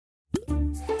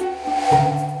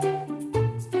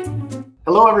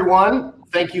Hello, everyone.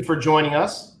 Thank you for joining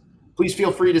us. Please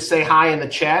feel free to say hi in the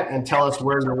chat and tell us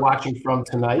where you're watching from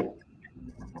tonight.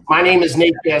 My name is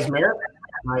Nate Gasmer.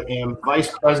 I am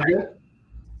Vice President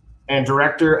and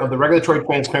Director of the Regulatory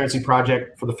Transparency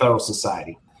Project for the Federalist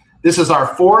Society. This is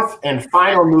our fourth and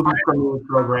final movie premiere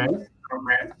program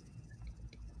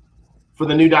for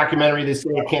the new documentary, They Say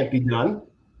It Can't Be Done.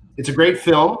 It's a great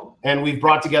film, and we've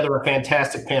brought together a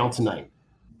fantastic panel tonight.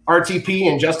 RTP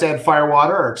and Just Add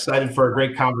Firewater are excited for a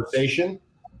great conversation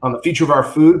on the future of our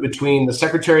food between the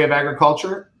Secretary of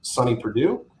Agriculture, Sonny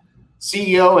Perdue,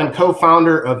 CEO and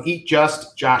co-founder of Eat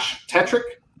Just, Josh Tetrick,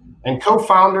 and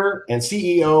co-founder and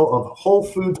CEO of Whole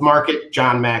Foods Market,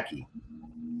 John Mackey.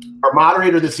 Our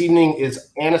moderator this evening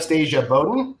is Anastasia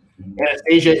Bowden.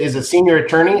 Anastasia is a senior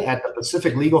attorney at the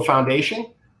Pacific Legal Foundation,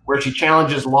 where she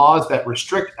challenges laws that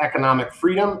restrict economic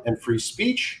freedom and free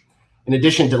speech. In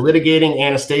addition to litigating,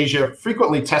 Anastasia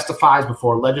frequently testifies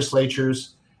before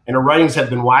legislatures, and her writings have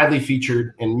been widely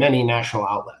featured in many national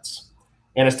outlets.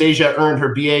 Anastasia earned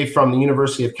her BA from the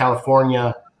University of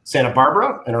California, Santa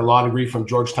Barbara, and her law degree from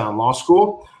Georgetown Law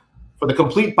School. For the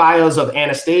complete bios of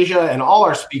Anastasia and all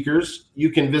our speakers,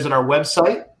 you can visit our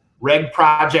website,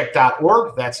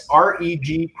 regproject.org. That's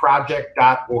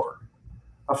regproject.org.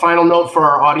 A final note for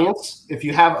our audience: if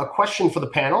you have a question for the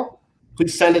panel,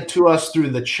 please send it to us through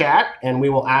the chat, and we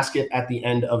will ask it at the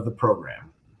end of the program.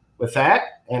 With that,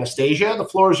 Anastasia, the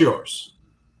floor is yours.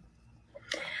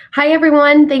 Hi,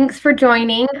 everyone. Thanks for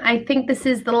joining. I think this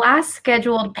is the last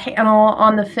scheduled panel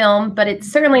on the film, but it's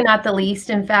certainly not the least.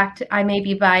 In fact, I may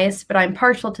be biased, but I'm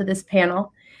partial to this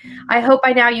panel. I hope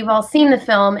by now you've all seen the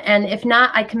film, and if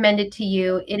not, I commend it to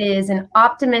you. It is an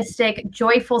optimistic,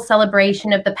 joyful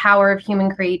celebration of the power of human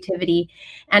creativity,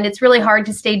 and it's really hard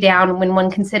to stay down when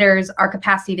one considers our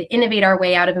capacity to innovate our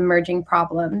way out of emerging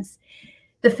problems.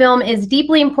 The film is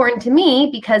deeply important to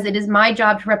me because it is my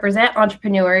job to represent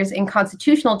entrepreneurs in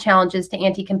constitutional challenges to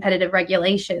anti-competitive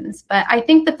regulations. But I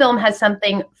think the film has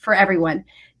something for everyone.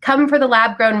 Come for the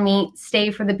lab-grown meat,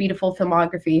 stay for the beautiful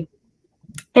filmography.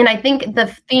 And I think the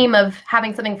theme of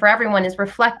having something for everyone is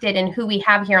reflected in who we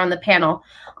have here on the panel: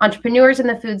 entrepreneurs in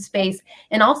the food space,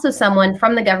 and also someone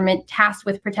from the government tasked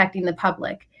with protecting the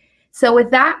public. So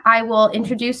with that, I will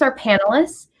introduce our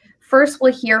panelists. First,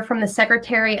 we'll hear from the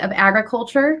Secretary of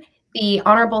Agriculture, the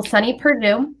Honorable Sonny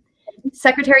Perdue.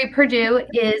 Secretary Perdue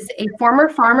is a former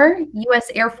farmer,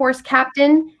 U.S. Air Force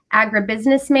captain,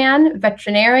 agribusinessman,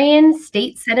 veterinarian,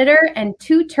 state senator, and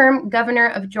two-term governor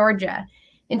of Georgia.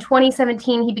 In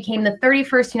 2017, he became the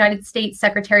 31st United States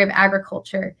Secretary of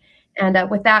Agriculture. And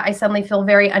with that, I suddenly feel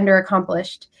very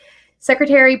underaccomplished.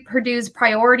 Secretary Perdue's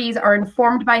priorities are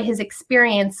informed by his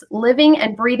experience living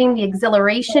and breathing the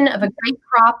exhilaration of a great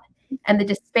crop and the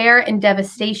despair and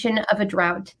devastation of a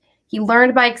drought. He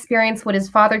learned by experience what his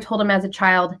father told him as a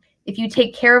child: if you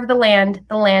take care of the land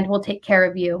will take care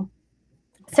of you.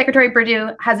 Secretary Perdue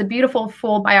has a beautiful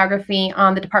full biography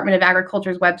on the Department of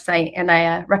Agriculture's website, and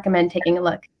I recommend taking a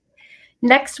look.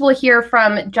 Next, we'll hear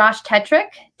from Josh Tetrick.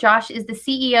 Josh is the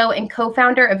CEO and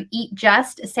co-founder of Eat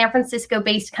Just, a San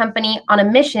Francisco-based company on a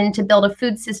mission to build a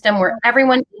food system where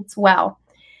everyone eats well.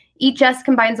 Eat Just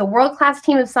combines a world-class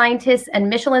team of scientists and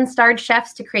Michelin-starred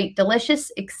chefs to create delicious,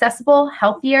 accessible,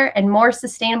 healthier, and more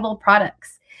sustainable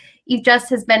products. Eat Just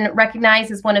has been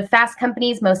recognized as one of Fast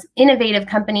Company's most innovative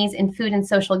companies in food and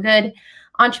social good,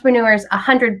 Entrepreneur's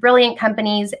 100 Brilliant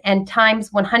Companies, and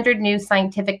Time's 100 New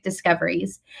Scientific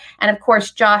Discoveries. And of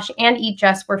course, Josh and Eat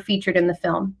Just were featured in the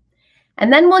film.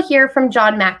 And then we'll hear from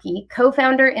John Mackey,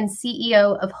 co-founder and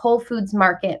CEO of Whole Foods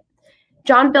Market.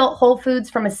 John built Whole Foods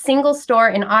from a single store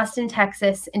in Austin,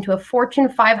 Texas, into a Fortune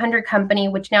 500 company,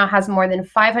 which now has more than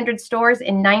 500 stores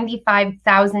and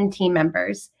 95,000 team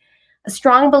members. A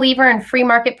strong believer in free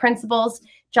market principles,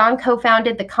 John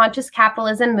co-founded the Conscious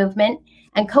Capitalism movement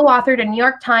and co-authored a New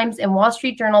York Times and Wall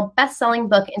Street Journal best-selling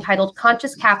book entitled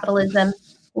Conscious Capitalism: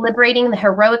 Liberating the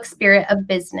Heroic Spirit of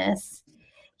Business.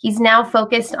 He's now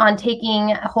focused on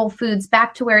taking Whole Foods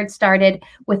back to where it started,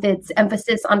 with its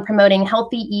emphasis on promoting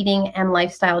healthy eating and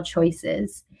lifestyle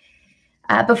choices.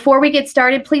 Before we get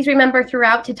started, please remember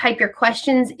throughout to type your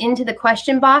questions into the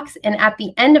question box. And at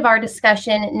the end of our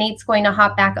discussion, Nate's going to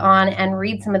hop back on and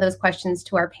read some of those questions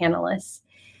to our panelists.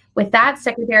 With that,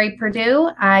 Secretary Perdue,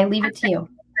 I leave it to you.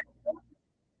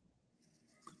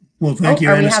 Well, thank you,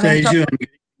 Anastasia.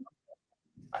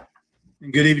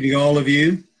 And good evening to all of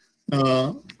you.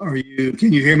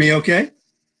 Can you hear me okay?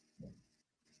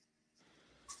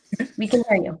 We can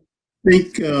hear you.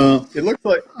 It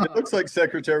looks like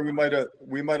Secretary, we might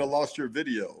have lost your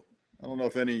video. I don't know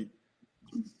if can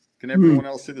everyone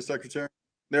else see the Secretary?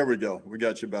 There we go. We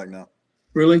got you back now.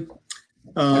 Really?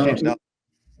 Now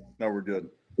Now we're good.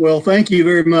 Well, thank you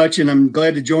very much, and I'm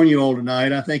glad to join you all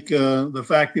tonight. I think the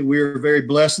fact that we're very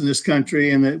blessed in this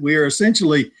country and that we are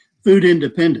essentially food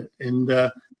independent,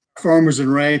 and farmers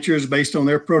and ranchers, based on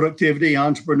their productivity,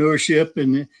 entrepreneurship,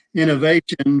 and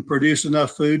innovation, produce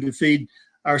enough food to feed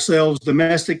ourselves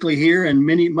domestically here and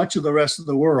much of the rest of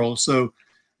the world. So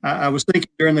I was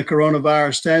thinking during the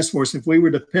coronavirus task force, if we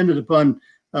were dependent upon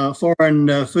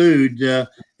foreign food,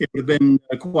 it would have been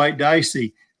quite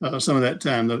dicey some of that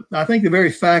time. I think the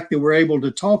very fact that we're able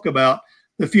to talk about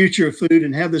the future of food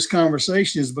and have this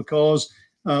conversation is because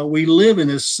we live in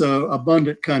this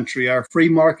abundant country. Our free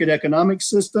market economic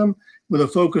system, with a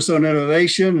focus on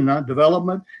innovation and not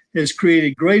development, has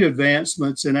created great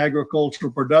advancements in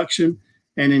agricultural production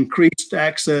and increased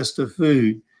access to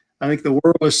food. I think the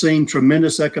world has seen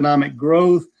tremendous economic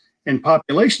growth and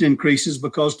population increases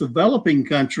because developing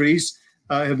countries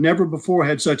have never before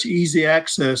had such easy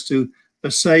access to the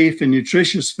safe and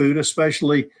nutritious food,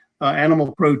 especially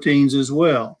animal proteins as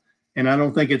well. And I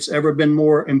don't think it's ever been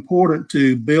more important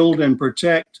to build and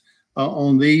protect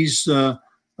on these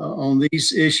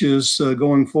issues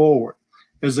going forward.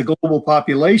 As the global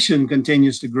population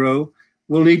continues to grow,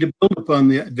 we'll need to build upon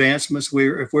the advancements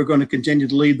if we're going to continue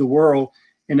to lead the world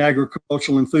in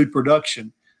agricultural and food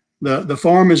production. The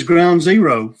farm is ground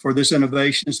zero for this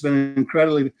innovation. It's been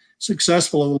incredibly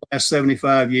successful over the last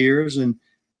 75 years, and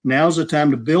now's the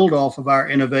time to build off of our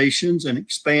innovations and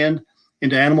expand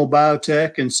into animal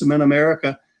biotech and cement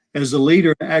America as the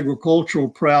leader in agricultural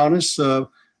prowess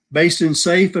based in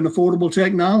safe and affordable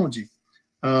technology.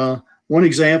 One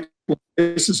example of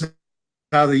this is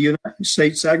how the United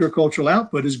States agricultural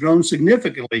output has grown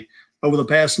significantly over the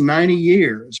past 90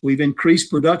 years. We've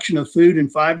increased production of food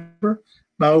and fiber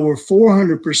by over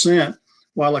 400%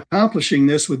 while accomplishing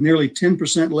this with nearly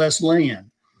 10% less land.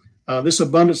 This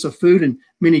abundance of food and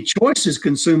many choices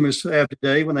consumers have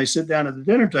today when they sit down at the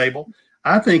dinner table,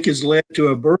 I think has led to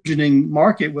a burgeoning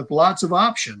market with lots of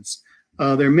options.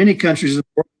 There are many countries in the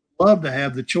world that love to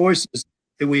have the choices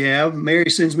that we have. Mary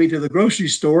sends me to the grocery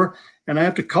store and I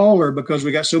have to call her because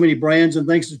we got so many brands and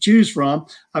things to choose from.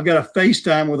 I've got to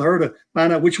FaceTime with her to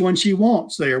find out which one she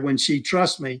wants there when she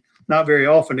trusts me not very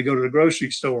often to go to the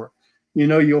grocery store. You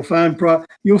know, you'll find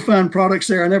products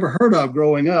there I never heard of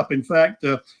growing up. In fact,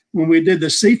 when we did the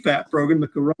CFAP program, the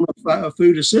Corona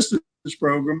Food Assistance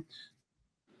Program,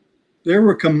 there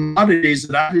were commodities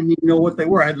that I didn't even know what they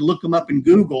were. I had to look them up in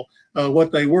Google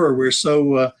what they were. We're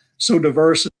so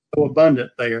diverse and so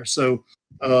abundant there. So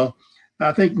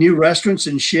I think new restaurants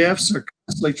and chefs are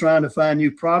constantly trying to find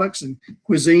new products and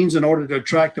cuisines in order to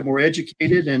attract a more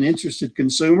educated and interested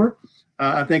consumer.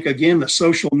 I think, again, the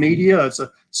social media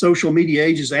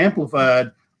age has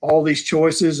amplified all these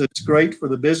choices. It's great for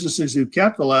the businesses who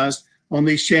capitalize on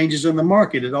these changes in the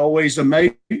market. It always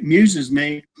amuses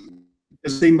me to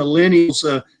see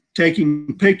millennials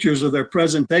taking pictures of their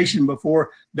presentation before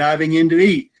diving in to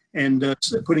eat and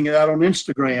putting it out on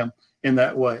Instagram in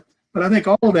that way. But I think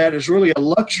all of that is really a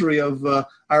luxury of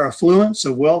our affluence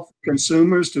of wealth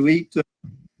consumers to eat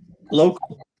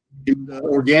local and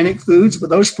organic foods.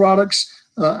 But those products,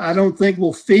 I don't think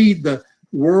will feed the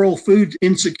world food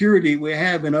insecurity we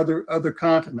have in other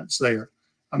continents there.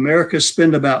 Americans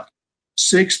spend about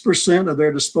 6% of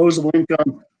their disposable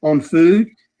income on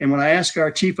food. And when I ask our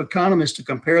chief economist to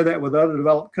compare that with other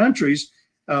developed countries,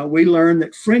 we learn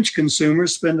that French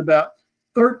consumers spend about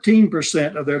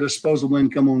 13% of their disposable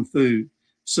income on food.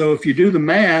 So if you do the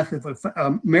math, if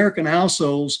American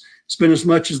households spend as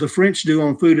much as the French do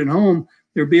on food at home,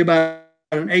 there'd be about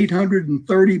an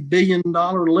 $830 billion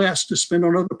less to spend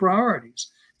on other priorities.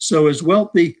 So as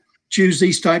wealthy choose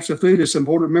these types of food, it's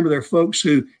important to remember there are folks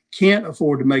who can't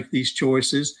afford to make these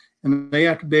choices, and they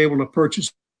have to be able to purchase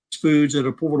foods at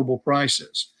affordable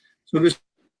prices. So this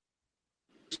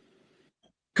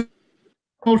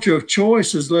culture of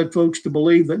choice has led folks to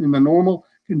believe that in the normal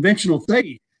conventional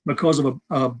faith because of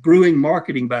a brewing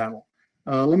marketing battle.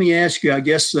 Let me ask you, I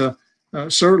guess,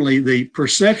 certainly the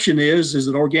perception is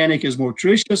that organic is more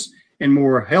nutritious and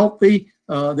more healthy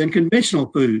than conventional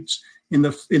foods. In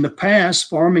the past,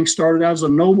 farming started out as a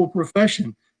noble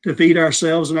profession to feed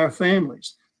ourselves and our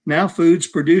families. Now food's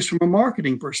produced from a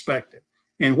marketing perspective.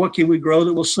 And what can we grow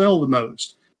that will sell the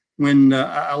most? When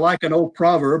I like an old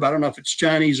proverb, I don't know if it's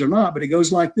Chinese or not, but it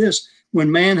goes like this.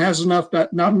 When man has not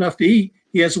enough to eat,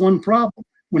 he has one problem.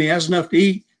 When he has enough to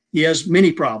eat, he has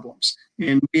many problems.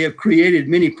 And we have created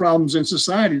many problems in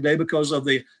society today because of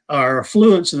our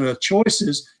affluence and our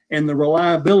choices and the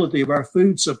reliability of our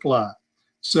food supply.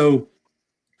 So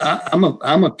I'm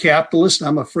a capitalist.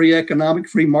 I'm a free economic,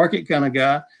 free market kind of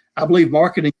guy. I believe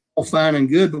marketing is all fine and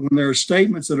good, but when there are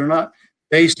statements that are not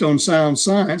based on sound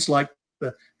science, like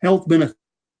the health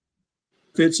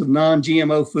benefits of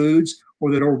non-GMO foods,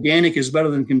 or that organic is better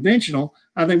than conventional,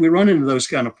 I think we run into those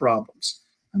kind of problems.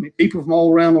 I mean, people from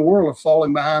all around the world are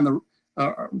falling behind the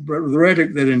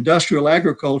rhetoric that industrial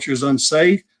agriculture is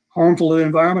unsafe, harmful to the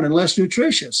environment, and less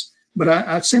nutritious. But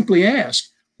I simply ask,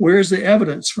 where's the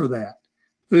evidence for that?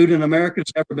 Food in America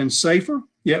has never been safer,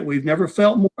 yet we've never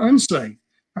felt more unsafe.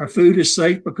 Our food is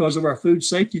safe because of our food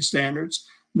safety standards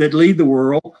that lead the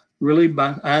world, really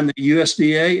behind the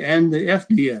USDA and the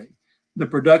FDA. The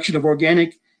production of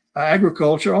organic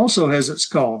agriculture also has its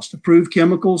cost. Approved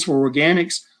chemicals for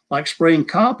organics, like spraying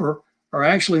copper, are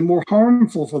actually more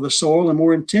harmful for the soil and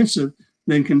more intensive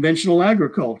than conventional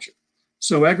agriculture.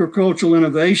 So agricultural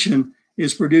innovation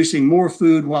is producing more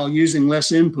food while using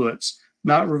less inputs,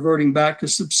 not reverting back to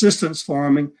subsistence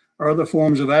farming or other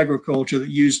forms of agriculture that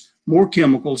use more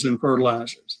chemicals and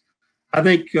fertilizers. I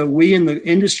think we in the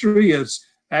industry, as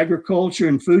agriculture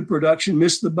and food production,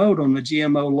 missed the boat on the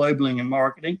GMO labeling and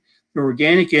marketing. The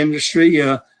organic industry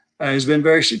has been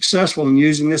very successful in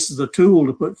using this as a tool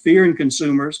to put fear in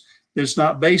consumers that's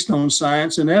not based on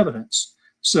science and evidence.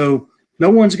 So no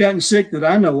one's gotten sick that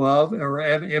I know of or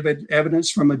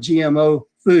evidence from a GMO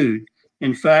food.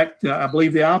 In fact, I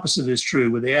believe the opposite is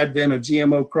true. With the advent of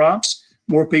GMO crops,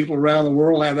 more people around the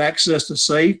world have access to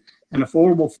safe and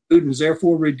affordable food, and is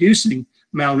therefore reducing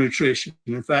malnutrition.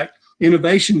 In fact,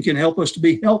 innovation can help us to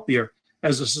be healthier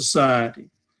as a society.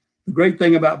 The great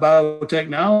thing about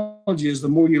biotechnology is the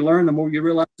more you learn, the more you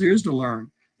realize there is to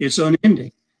learn. It's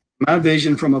unending. My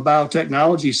vision from a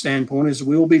biotechnology standpoint is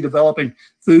we will be developing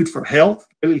food for health,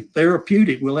 really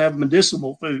therapeutic. We'll have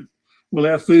medicinal food. We'll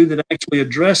have food that actually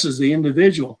addresses the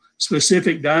individual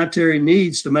specific dietary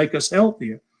needs to make us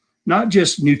healthier. Not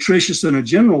just nutritious in a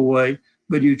general way,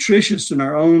 but nutritious in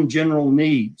our own general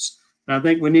needs. And I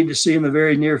think we need to see in the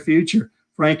very near future,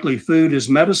 frankly, food as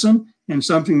medicine and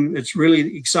something that's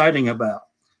really exciting about.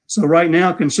 So right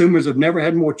now, consumers have never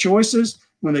had more choices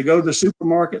when they go to the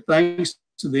supermarket, thanks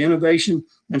to the innovation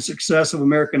and success of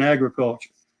American agriculture.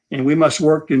 And we must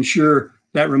work to ensure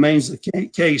that remains the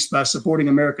case by supporting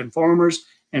American farmers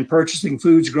and purchasing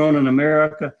foods grown in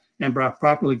America, and by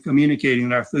properly communicating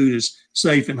that our food is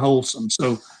safe and wholesome.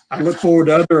 So I look forward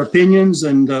to other opinions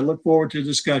and look forward to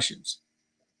discussions.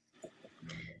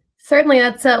 Certainly,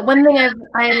 that's one thing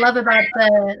I love about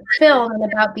the film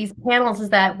and about these panels is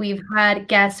that we've had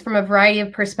guests from a variety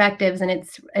of perspectives, and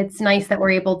it's nice that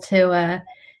we're able to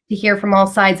hear from all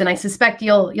sides. And I suspect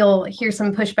you'll hear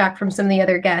some pushback from some of the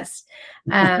other guests.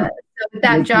 So with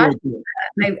that, Josh,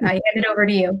 I hand it over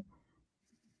to you.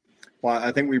 Well,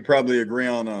 I think we probably agree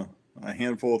on a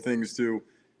handful of things too.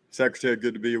 Secretary,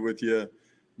 good to be with you.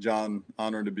 John,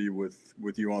 honored to be with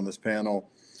you on this panel.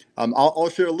 I'll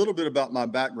share a little bit about my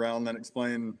background, then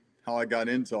explain how I got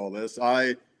into all this.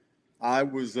 I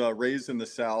was raised in the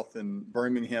South in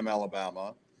Birmingham,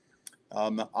 Alabama.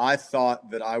 I thought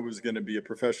that I was going to be a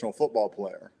professional football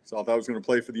player. So I thought I was going to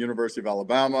play for the University of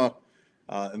Alabama,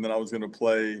 and then I was going to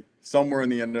play somewhere in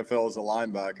the NFL as a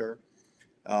linebacker.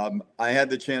 I had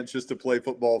the chance just to play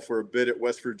football for a bit at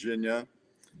West Virginia.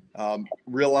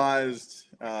 Realized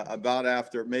about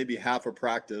after maybe half a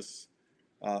practice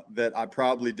that I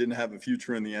probably didn't have a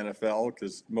future in the NFL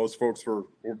because most folks were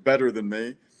better than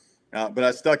me. But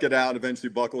I stuck it out, eventually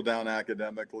buckled down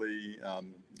academically,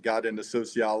 got into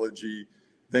sociology,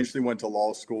 eventually went to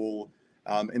law school,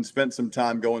 and spent some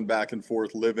time going back and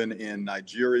forth living in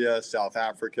Nigeria, South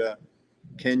Africa,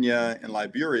 Kenya, and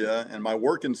Liberia. And my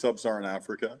work in sub-Saharan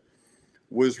Africa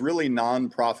was really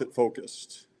nonprofit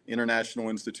focused, international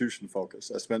institution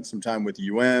focused. I spent some time with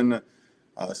UN,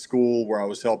 a school where I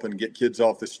was helping get kids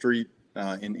off the street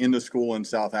and into school in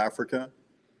South Africa.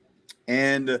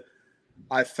 And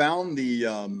I found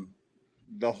the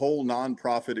whole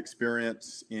nonprofit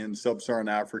experience in sub-Saharan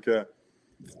Africa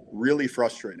really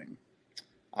frustrating.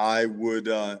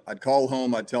 I'd call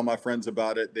home, I'd tell my friends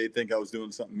about it. They'd think I was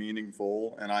doing something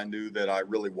meaningful, and I knew that I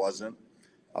really wasn't.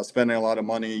 I was spending a lot of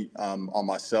money on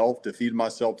myself, to feed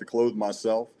myself, to clothe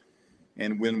myself.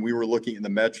 And when we were looking at the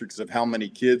metrics of how many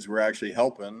kids we're actually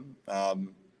helping,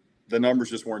 the numbers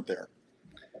just weren't there.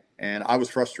 And I was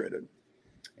frustrated.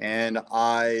 And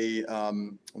I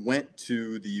went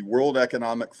to the World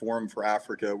Economic Forum for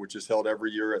Africa, which is held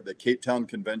every year at the Cape Town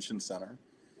Convention Center.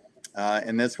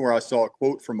 And that's where I saw a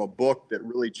quote from a book that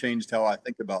really changed how I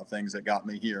think about things that got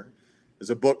me here. There's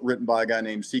a book written by a guy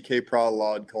named C.K.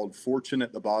 Prahalad called Fortune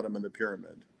at the Bottom of the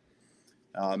Pyramid.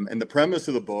 And the premise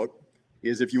of the book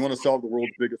is if you want to solve the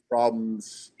world's biggest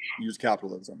problems, use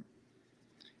capitalism.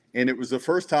 And it was the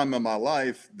first time in my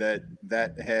life that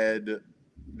had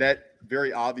that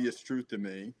very obvious truth to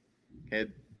me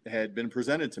had been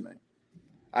presented to me.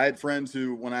 I had friends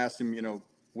who, when I asked them,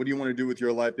 what do you want to do with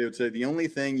your life? They would say, the only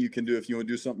thing you can do if you want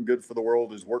to do something good for the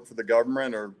world is work for the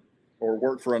government or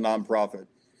work for a nonprofit.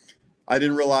 I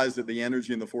didn't realize that the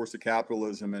energy and the force of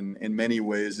capitalism in many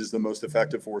ways is the most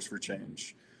effective force for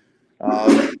change.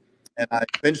 And I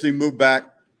eventually moved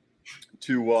back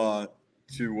to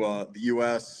the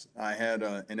U.S. I had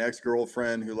an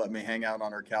ex-girlfriend who let me hang out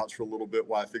on her couch for a little bit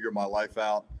while I figured my life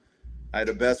out. I had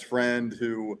a best friend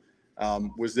who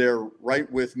was there right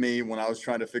with me when I was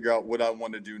trying to figure out what I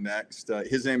wanted to do next.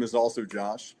 His name is also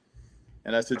Josh.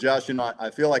 And I said, Josh, I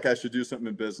feel like I should do something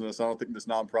in business. I don't think this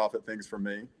nonprofit thing's for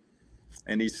me.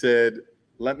 And he said,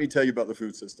 let me tell you about the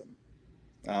food system.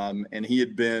 And he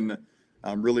had been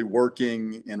really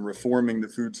working and reforming the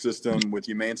food system with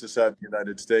Humane Society of the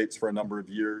United States for a number of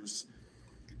years.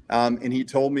 And he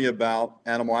told me about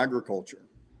animal agriculture.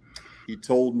 He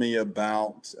told me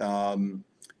about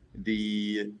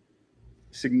the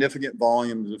significant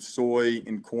volumes of soy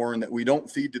and corn that we don't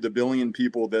feed to the billion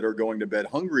people that are going to bed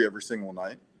hungry every single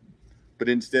night, but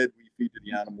instead we feed to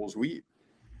the animals we eat.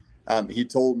 He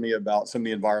told me about some of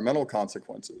the environmental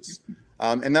consequences.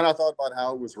 And then I thought about how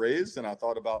I was raised, and I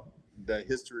thought about the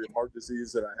history of heart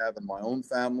disease that I have in my own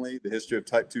family, the history of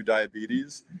type 2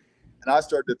 diabetes. And I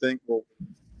started to think, well,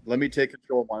 let me take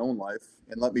control of my own life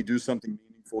and let me do something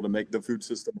meaningful to make the food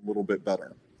system a little bit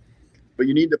better. But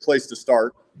you need a place to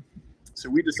start. So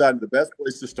we decided the best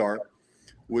place to start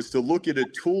was to look at a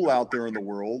tool out there in the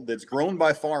world that's grown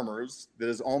by farmers that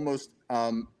is almost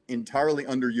entirely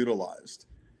underutilized,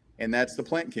 and that's the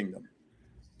plant kingdom.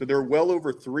 So there are well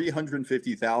over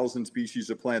 350,000 species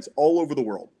of plants all over the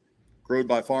world, grown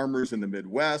by farmers in the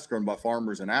Midwest, grown by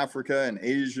farmers in Africa and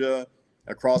Asia,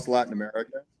 across Latin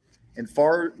America, and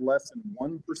far less than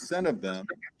 1% of them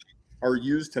are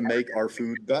used to make our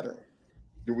food better.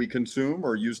 Do we consume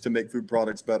or use to make food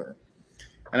products better?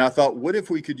 And I thought, what if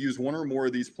we could use one or more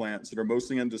of these plants that are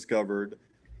mostly undiscovered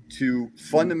to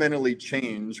fundamentally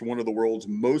change one of the world's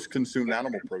most consumed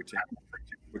animal protein,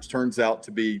 which turns out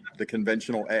to be the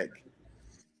conventional egg.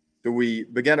 So we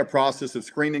began a process of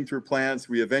screening through plants.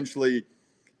 We eventually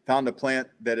found a plant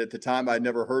that at the time I'd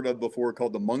never heard of before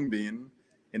called the mung bean.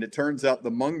 And it turns out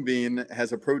the mung bean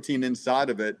has a protein inside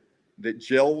of it that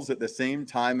gels at the same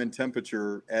time and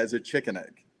temperature as a chicken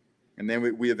egg. And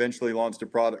then we eventually launched a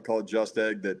product called Just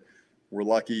Egg that we're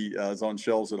lucky is on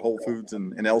shelves at Whole Foods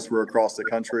and elsewhere across the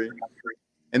country.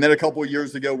 And then a couple of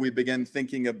years ago, we began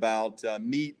thinking about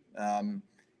meat, and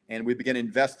we began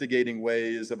investigating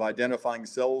ways of identifying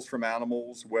cells from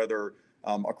animals, whether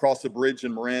across the bridge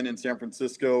in Marin in San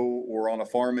Francisco or on a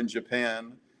farm in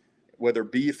Japan, whether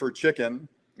beef or chicken.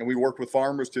 And we work with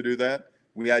farmers to do that.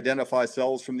 We identify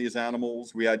cells from these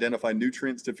animals. We identify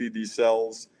nutrients to feed these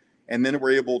cells. And then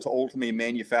we're able to ultimately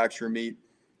manufacture meat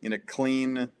in a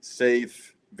clean,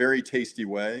 safe, very tasty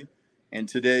way. And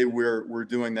today we're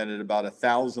doing that at about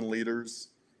 1,000 liters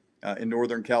in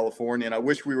Northern California. And I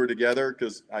wish we were together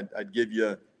because I'd give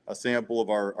you a sample of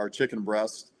our chicken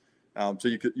breast, so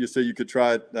you could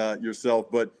try it yourself.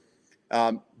 But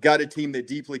got a team that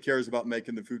deeply cares about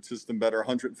making the food system better.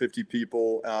 150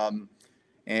 people,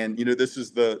 and this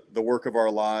is the work of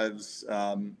our lives.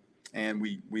 And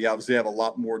we obviously have a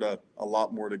lot more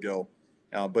to go.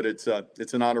 But it's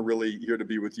an honor really here to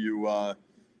be with you,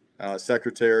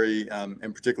 Secretary,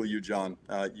 and particularly you, John.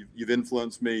 You've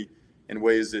influenced me in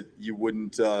ways that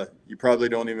you probably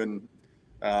don't even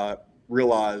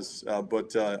realize.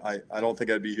 But I don't think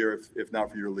I'd be here if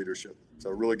not for your leadership. So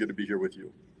really good to be here with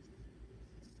you.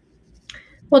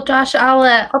 Well, Josh,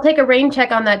 I'll take a rain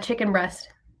check on that chicken breast.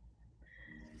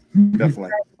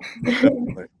 Definitely.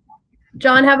 Definitely.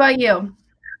 John, how about you?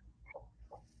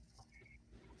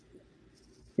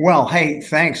 Well, hey,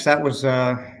 thanks. That was,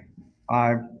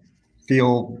 I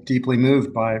feel deeply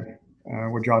moved by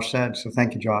what Josh said. So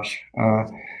thank you, Josh.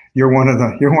 You're one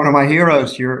of my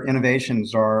heroes. Your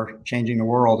innovations are changing the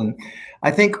world. And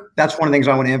I think that's one of the things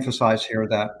I want to emphasize here,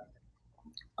 that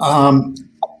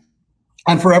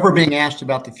I'm forever being asked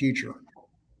about the future.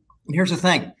 And here's the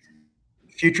thing,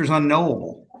 the future is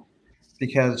unknowable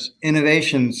because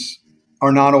innovations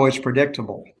are not always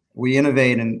predictable. We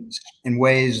innovate in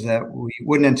ways that we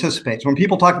wouldn't anticipate. So when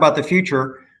people talk about the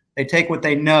future, they take what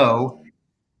they know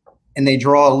and they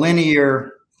draw a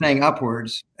linear thing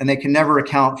upwards, and they can never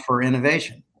account for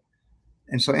innovation.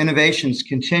 And so innovation's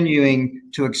continuing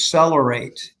to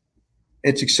accelerate.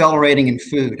 It's accelerating in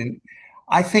food. And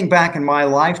I think back in my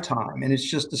lifetime, and it's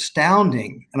just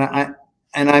astounding.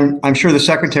 And I'm sure the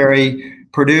Secretary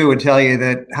Perdue would tell you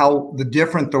that how the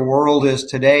different the world is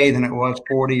today than it was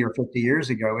 40 or 50 years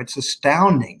ago. It's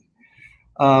astounding.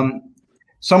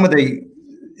 some of the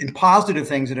positive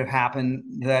things that have happened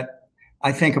that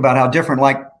I think about how different,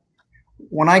 like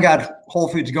when I got Whole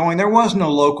Foods going, there was no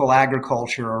local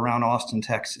agriculture around Austin,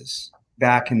 Texas,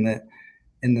 back in the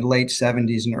late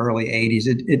 70s and early 80s.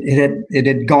 It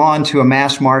had gone to a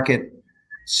mass market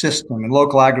system, and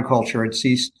local agriculture had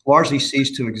largely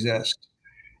ceased to exist.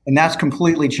 And that's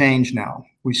completely changed now.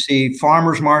 We see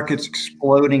farmers markets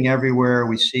exploding everywhere.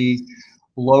 We see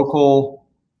local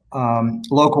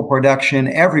production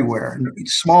everywhere.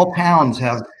 Small towns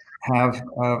have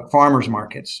farmers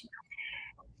markets.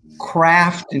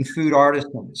 Craft and food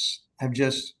artisans have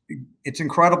it's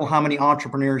incredible how many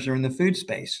entrepreneurs are in the food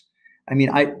space. I mean,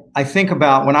 I think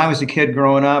about when I was a kid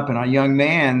growing up and a young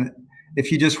man,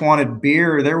 if you just wanted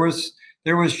beer, there was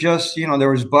just,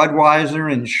 there was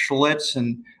Budweiser and Schlitz,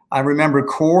 and I remember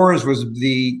Coors was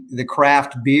the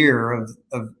craft beer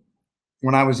of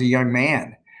when I was a young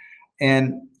man.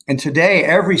 And today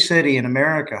every city in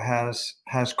America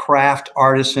has craft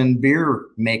artisan beer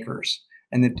makers.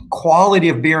 And the quality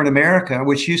of beer in America,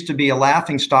 which used to be a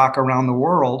laughingstock around the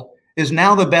world, is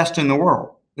now the best in the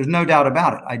world. There's no doubt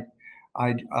about it.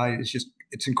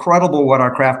 It's incredible what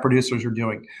our craft producers are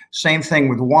doing. Same thing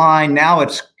with wine. Now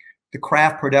it's the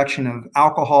craft production of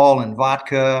alcohol and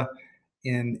vodka,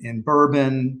 in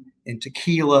bourbon, in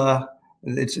tequila.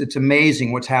 It's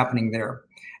amazing what's happening there.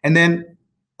 And then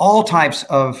all types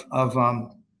of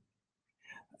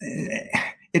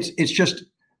it's just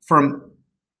from,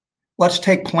 let's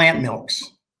take plant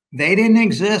milks. They didn't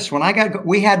exist when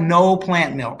we had no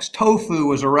plant milks. Tofu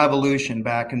was a revolution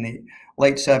back in the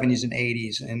late 70s and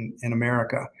 80s in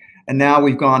America. And now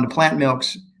we've gone to plant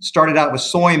milks. Started out with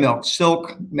soy milk.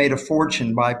 Silk made a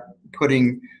fortune by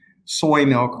putting soy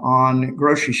milk on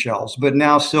grocery shelves. But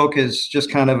now Silk is just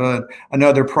kind of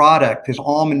another product, because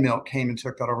almond milk came and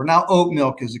took that over. Now oat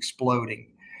milk is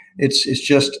exploding.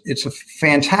 It's a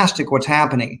fantastic what's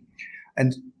happening.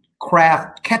 And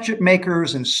craft ketchup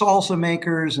makers and salsa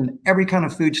makers and every kind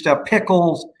of food stuff,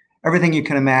 pickles, everything you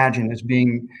can imagine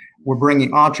we're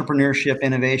bringing entrepreneurship,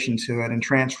 innovation to it and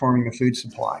transforming the food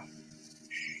supply.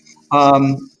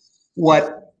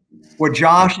 What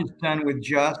Josh has done with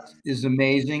Just is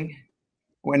amazing.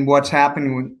 When what's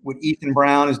happening, what Ethan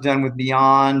Brown has done with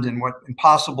Beyond, and what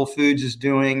Impossible Foods is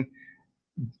doing,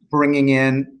 bringing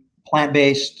in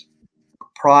plant-based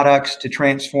products to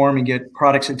transform and get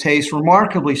products that taste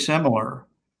remarkably similar.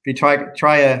 If you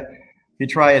try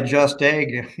a Just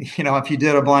egg, if you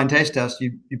did a blind taste test,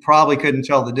 you probably couldn't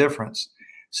tell the difference.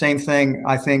 Same thing.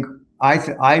 I think I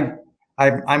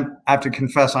have to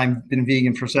confess, I've been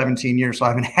vegan for 17 years, so I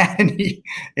haven't had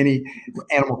any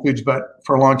animal foods, but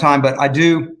for a long time. But I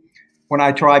do, when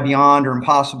I try Beyond or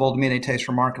Impossible, to me they taste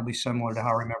remarkably similar to how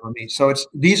I remember meat. So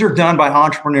these are done by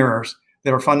entrepreneurs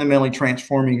that are fundamentally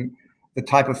transforming the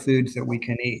type of foods that we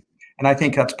can eat, and I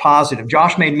think that's positive.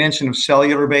 Josh made mention of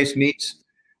cellular-based meats,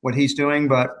 what he's doing,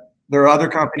 but there are other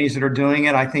companies that are doing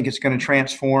it. I think it's going to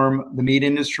transform the meat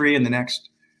industry in the next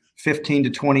 15 to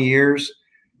 20 years,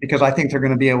 because I think they're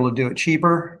going to be able to do it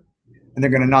cheaper, and they're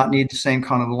going to not need the same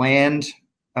kind of land.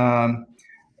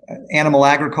 Animal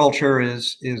agriculture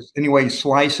is any way you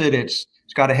slice it, it's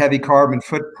got a heavy carbon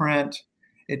footprint.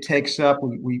 It takes up,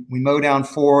 we mow down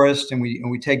forests, and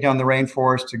we take down the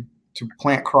rainforest to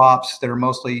plant crops that are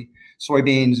mostly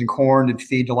soybeans and corn to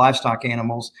feed the livestock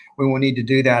animals. We won't need to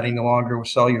do that any longer with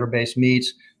cellular-based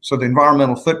meats. So the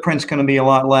environmental footprint's going to be a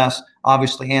lot less.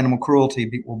 Obviously, animal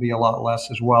cruelty will be a lot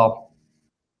less as well.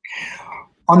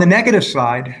 On the negative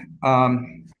side,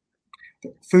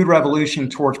 the food revolution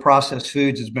towards processed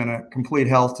foods has been a complete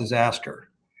health disaster.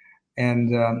 And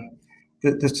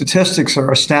the statistics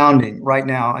are astounding right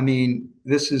now.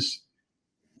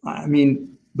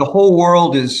 The whole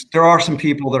world there are some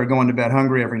people that are going to bed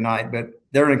hungry every night, but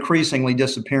they're increasingly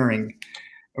disappearing.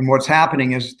 And what's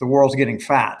happening is the world's getting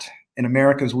fat, and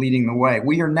America's leading the way.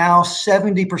 We are now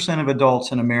 70% of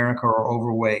adults in America are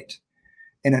overweight,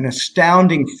 and an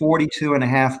astounding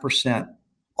 42.5%,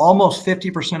 almost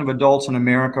 50% of adults in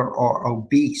America are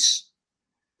obese,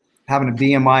 having a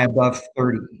BMI above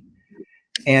 30.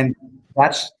 And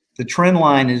the trend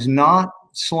line is not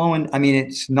slowing.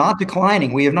 It's not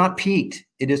declining. We have not peaked.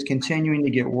 It is continuing to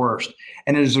get worse.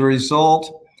 And as a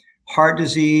result, heart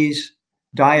disease,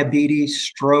 diabetes,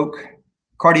 stroke,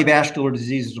 cardiovascular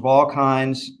diseases of all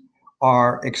kinds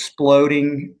are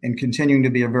exploding and continuing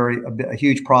to be a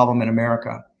huge problem in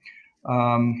America.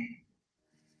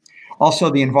 Also,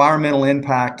 the environmental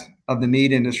impact of the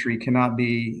meat industry cannot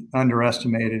be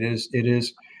underestimated. It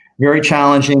is very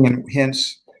challenging, and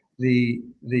hence the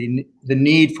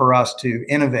need for us to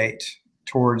innovate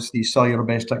towards these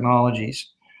cellular-based technologies.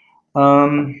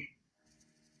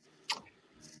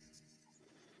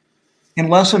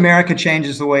 unless America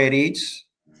changes the way it eats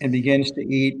and begins to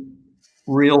eat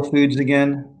real foods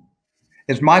again,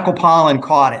 as Michael Pollan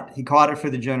caught it, he caught it for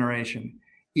the generation.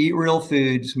 Eat real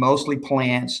foods, mostly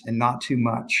plants, and not too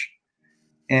much.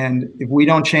 And if we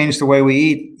don't change the way we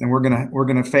eat, then we're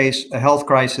gonna face a health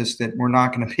crisis that we're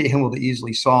not going to be able to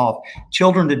easily solve.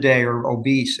 Children today are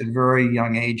obese at very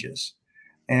young ages.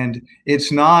 And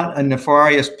it's not a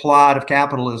nefarious plot of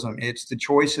capitalism. It's the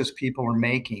choices people are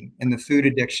making and the food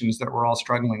addictions that we're all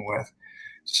struggling with.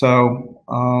 So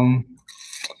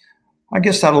I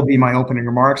guess that'll be my opening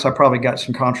remarks. I probably got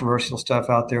some controversial stuff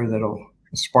out there that'll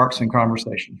spark some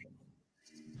conversation.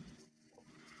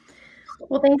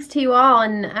 Well, thanks to you all.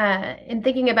 And in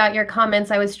thinking about your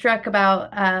comments, I was struck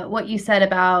about what you said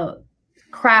about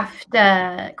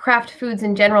craft foods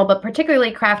in general, but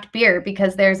particularly craft beer,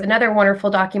 because there's another wonderful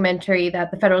documentary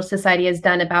that the Federalist Society has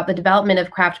done about the development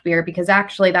of craft beer, because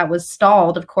actually that was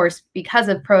stalled, of course, because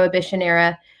of Prohibition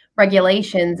era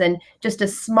regulations, and just a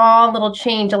small little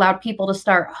change allowed people to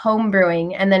start home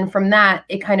brewing. And then from that,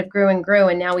 it kind of grew and grew.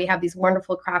 And now we have these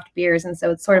wonderful craft beers. And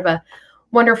so it's sort of a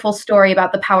wonderful story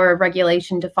about the power of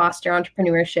regulation to foster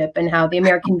entrepreneurship and how the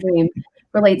American dream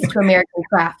relates to American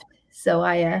craft. So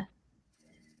I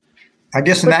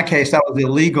guess in that case, that was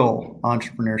illegal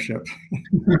entrepreneurship.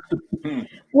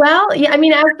 Well, yeah, I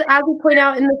mean, as we point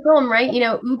out in the film, right? You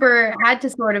know, Uber had to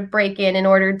sort of break in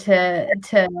order to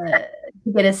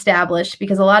get established,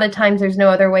 because a lot of times there's no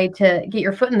other way to get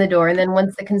your foot in the door. And then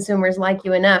once the consumers like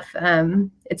you enough,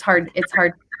 it's hard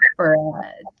for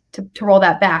to roll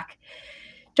that back.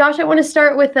 Josh, I want to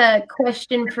start with a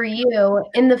question for you.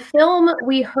 In the film,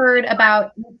 we heard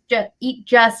about Eat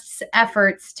Just's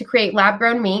efforts to create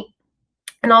lab-grown meat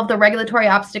and all of the regulatory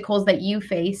obstacles that you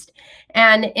faced.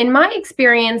 And in my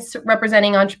experience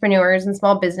representing entrepreneurs and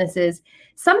small businesses,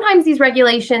 sometimes these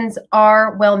regulations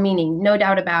are well-meaning, no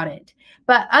doubt about it.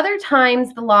 But other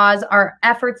times the laws are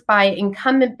efforts by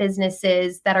incumbent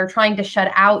businesses that are trying to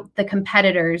shut out the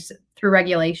competitors through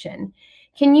regulation.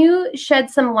 Can you shed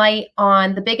some light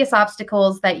on the biggest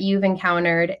obstacles that you've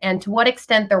encountered, and to what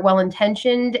extent they're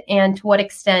well-intentioned, and to what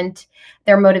extent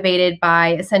they're motivated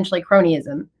by essentially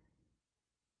cronyism?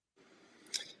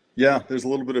 Yeah, there's a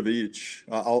little bit of each.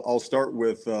 I'll start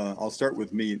with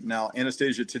meat. Now,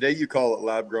 Anastasia, today you call it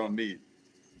lab-grown meat,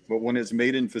 but when it's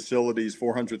made in facilities,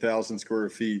 400,000 square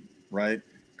feet, right?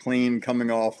 Clean,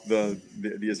 coming off the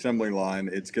assembly line,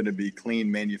 it's going to be clean,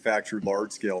 manufactured,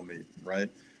 large-scale meat, right?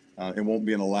 It won't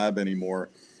be in a lab anymore.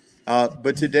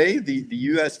 But today, the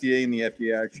USDA and the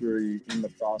FDA are actually in the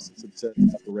process of setting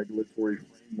up a regulatory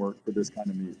framework for this kind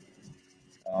of meat.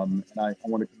 And I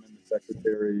want to commend the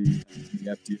Secretary and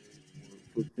the FDA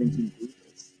for thinking through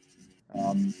this.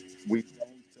 We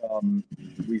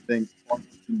think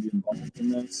farmers can be involved in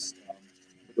this.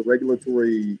 The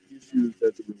regulatory issues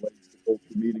as it relates to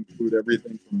poultry meat include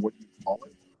everything from what you call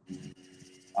it.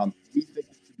 We think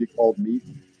it should be called meat.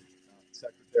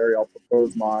 Secretary, I'll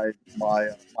propose my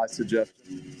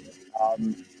suggestion.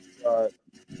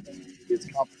 It's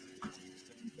competition, the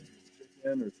same thing as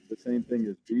chicken, or the same thing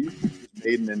as beef.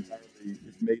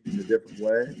 It's made in a different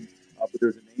way. But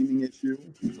there's a naming issue,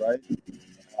 right?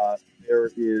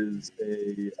 There's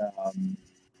a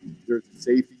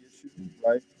safety issue,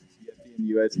 right? The FDA and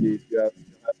the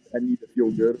USDA need to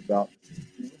feel good about the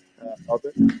safety of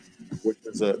it, which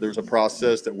there's a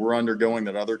process that we're undergoing,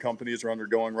 that other companies are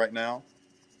undergoing right now,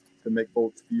 to make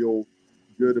folks feel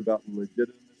good about the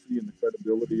legitimacy and the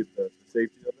credibility of the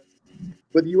safety of it.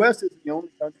 But the U.S. is the only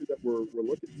country that we're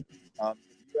looking at.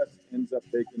 If the U.S. ends up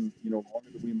taking longer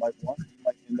than we might want, we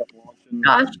might end up launching.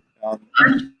 Josh,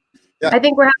 yeah. I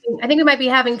think we might be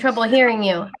having trouble hearing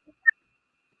you.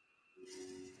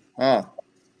 How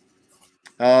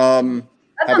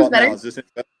That sounds about better. now? Is this any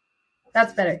better?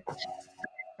 That's better.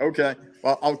 Okay.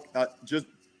 Well, I'll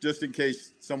just in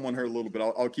case someone heard a little bit,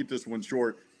 I'll keep this one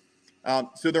short.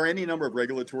 So there are any number of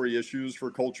regulatory issues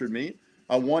for cultured meat.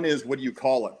 One is, what do you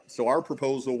call it? So our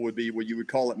proposal would be, you would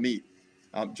call it meat.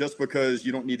 Just because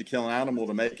you don't need to kill an animal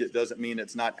to make it doesn't mean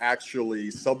it's not actually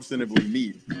substantively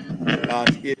meat.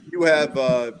 If you have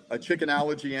a chicken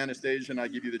allergy, Anastasia, and I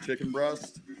give you the chicken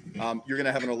breast, you're going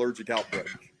to have an allergic outbreak,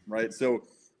 right? So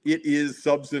it is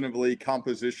substantively,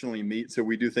 compositionally meat. So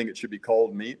we do think it should be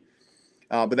called meat.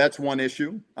 But that's one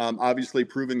issue. Obviously,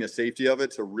 proving the safety of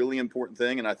it's a really important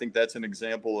thing, and I think that's an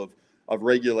example of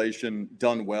regulation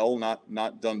done well,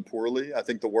 not done poorly. I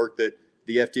think the work that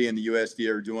the FDA and the USDA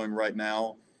are doing right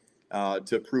now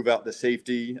to prove out the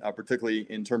safety, particularly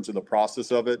in terms of the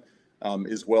process of it,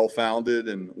 is well-founded,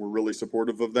 and we're really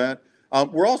supportive of that.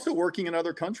 We're also working in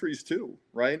other countries too,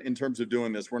 right? In terms of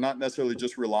doing this, we're not necessarily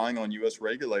just relying on U.S.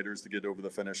 regulators to get over the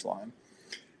finish line.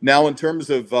 Now, in terms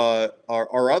of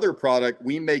our other product,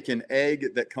 we make an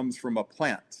egg that comes from a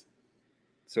plant.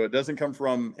 So it doesn't come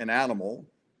from an animal,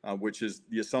 which is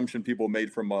the assumption people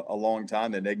made from a long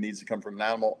time, that an egg needs to come from an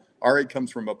animal. Our egg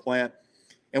comes from a plant.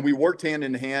 And we worked hand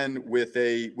in hand with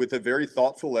a very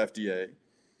thoughtful FDA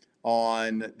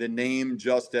on the name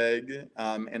Just Egg,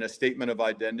 and a statement of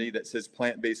identity that says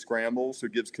plant-based scramble, so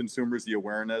it gives consumers the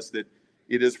awareness that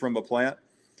it is from a plant.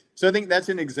 So I think that's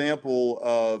an example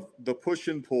of the push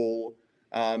and pull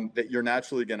that you're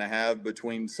naturally going to have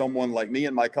between someone like me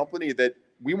and my company, that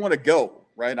we want to go,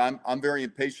 right? I'm very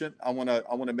impatient. I want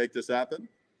to make this happen.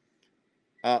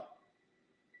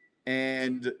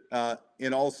 And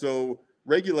also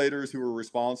regulators who are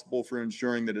responsible for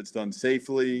ensuring that it's done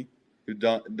safely,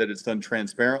 that it's done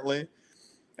transparently.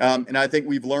 And I think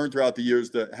we've learned throughout the years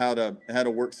how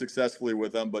to work successfully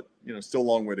with them, but still a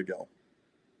long way to go.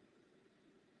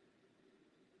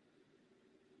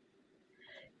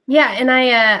 Yeah, and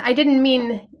I didn't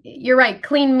mean, you're right,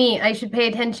 clean meat. I should pay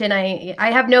attention. I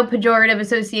have no pejorative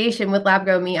association with lab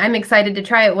grown meat. I'm excited to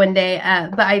try it one day,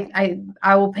 but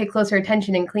I will pay closer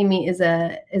attention, and clean meat is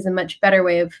a much better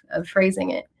way of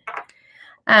phrasing it.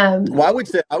 Well, I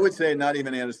would say not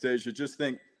even Anastasia. Just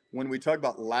think, when we talk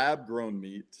about lab grown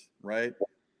meat, right?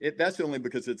 That's only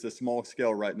because it's a small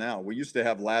scale right now. We used to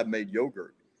have lab made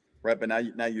yogurt, right? But now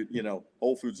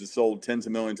Whole Foods has sold tens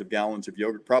of millions of gallons of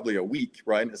yogurt probably a week,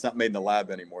 right? It's not made in the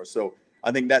lab anymore. So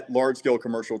I think that large scale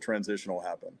commercial transition will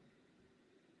happen.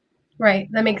 Right,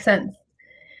 that makes sense.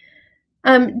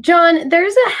 John,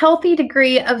 there's a healthy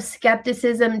degree of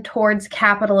skepticism towards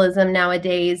capitalism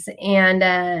nowadays,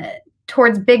 and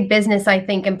towards big business, I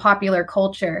think, in popular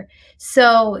culture.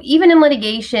 So even in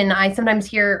litigation, I sometimes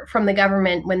hear from the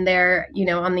government when they're,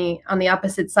 on the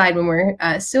opposite side, when we're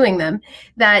suing them,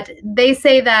 that they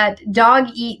say that dog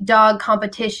eat dog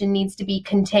competition needs to be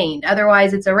contained.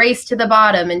 Otherwise, it's a race to the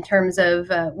bottom in terms of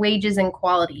wages and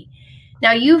quality.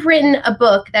 Now, you've written a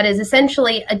book that is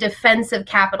essentially a defense of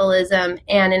capitalism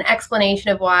and an explanation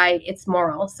of why it's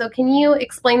moral. So can you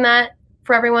explain that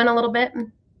for everyone a little bit?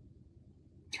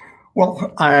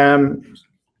 Well,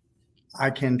 I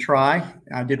can try.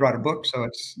 I did write a book, so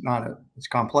it's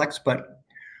complex. But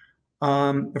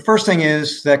the first thing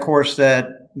is that, of course,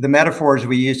 that the metaphors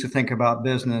we use to think about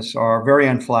business are very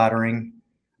unflattering.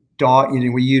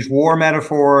 We use war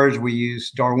metaphors, we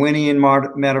use Darwinian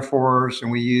metaphors,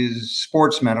 and we use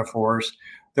sports metaphors.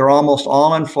 They're almost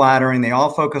all unflattering. They all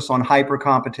focus on hyper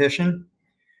competition.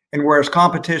 And whereas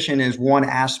competition is one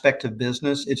aspect of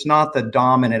business, it's not the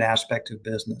dominant aspect of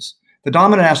business. The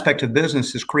dominant aspect of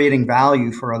business is creating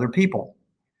value for other people.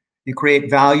 You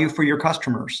create value for your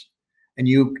customers. And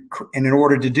in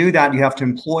order to do that, you have to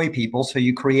employ people, so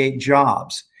you create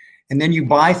jobs. And then you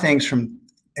buy things from,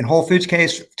 in Whole Foods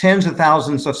case, tens of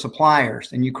thousands of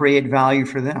suppliers, and you create value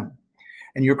for them.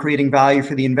 And you're creating value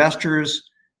for the investors,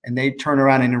 and they turn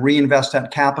around and reinvest that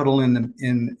capital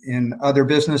in other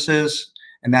businesses.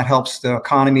 And that helps the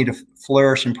economy to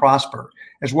flourish and prosper,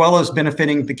 as well as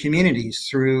benefiting the communities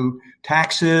through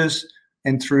taxes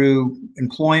and through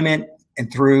employment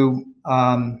and through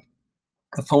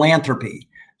philanthropy.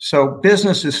 So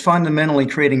business is fundamentally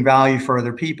creating value for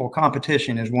other people.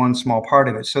 Competition is one small part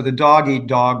of it. So the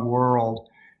dog-eat-dog world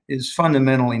is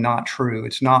fundamentally not true.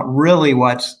 It's not really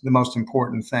what's the most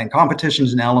important thing. Competition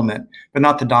is an element, but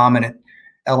not the dominant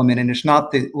element, and it's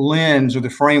not the lens or the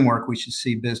framework we should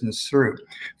see business through.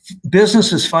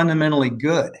 Business is fundamentally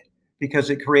good because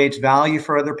it creates value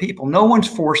for other people. No one's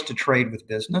forced to trade with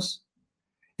business.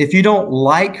 If you don't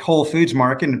like Whole Foods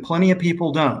Market, and plenty of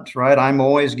people don't, right? I'm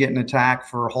always getting attacked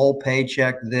for whole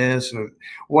paycheck this or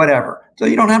whatever. So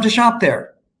you don't have to shop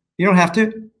there. You don't have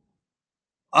to.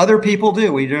 Other people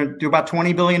do. We do about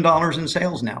 $20 billion in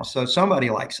sales now. So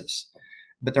somebody likes us,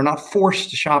 but they're not forced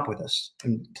to shop with us.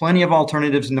 And plenty of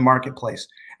alternatives in the marketplace.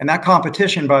 And that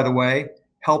competition, by the way,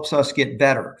 helps us get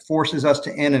better, forces us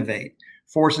to innovate,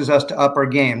 forces us to up our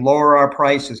game, lower our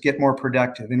prices, get more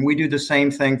productive. And we do the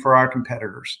same thing for our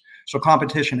competitors. So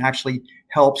competition actually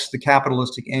helps the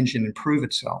capitalistic engine improve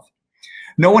itself.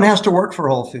 No one has to work for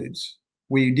Whole Foods.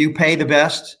 We do pay the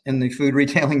best in the food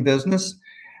retailing business,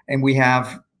 and we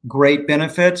have great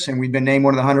benefits, and we've been named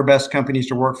one of the 100 best companies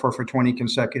to work for 20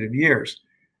 consecutive years.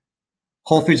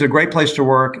 Whole Foods is a great place to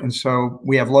work, and so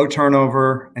we have low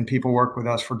turnover, and people work with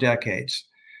us for decades.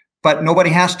 But nobody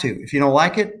has to. If you don't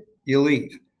like it, you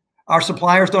leave. Our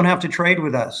suppliers don't have to trade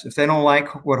with us if they don't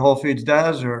like what Whole Foods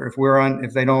does, or if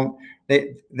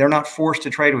they're not forced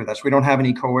to trade with us. We don't have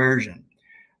any coercion.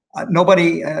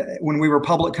 Nobody, when we were a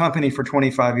public company for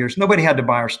 25 years, nobody had to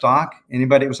buy our stock.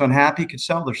 Anybody that was unhappy could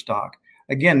sell their stock.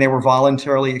 Again, they were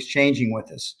voluntarily exchanging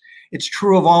with us. It's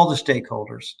true of all the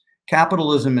stakeholders.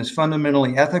 Capitalism is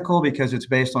fundamentally ethical because it's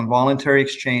based on voluntary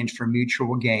exchange for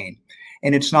mutual gain.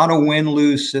 And it's not a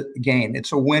win-lose game.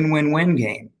 It's a win-win-win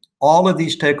game. All of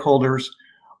these stakeholders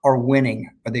are winning,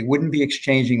 or they wouldn't be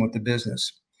exchanging with the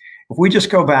business. If we just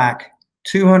go back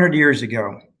 200 years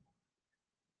ago,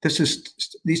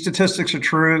 these statistics are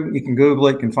true. You can Google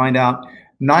it, you can find out.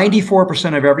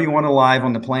 94% of everyone alive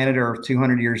on the planet Earth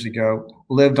 200 years ago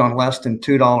lived on less than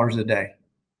 $2 a day.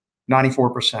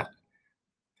 94%.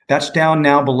 That's down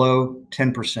now below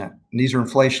 10%. And these are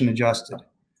inflation adjusted.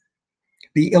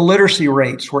 The illiteracy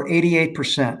rates were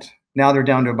 88%. Now they're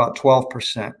down to about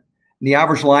 12%. And the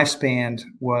average lifespan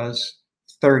was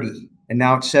 30, and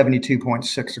now it's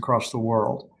 72.6 across the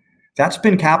world. That's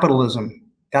been capitalism.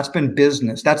 That's been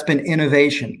business. That's been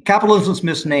innovation. Capitalism's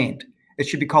misnamed. It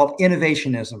should be called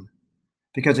innovationism,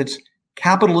 because it's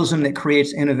capitalism that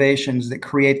creates innovations that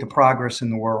create the progress in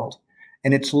the world.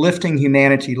 And it's lifting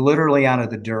humanity literally out of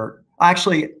the dirt.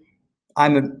 Actually,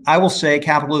 I will say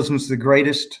capitalism is the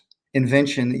greatest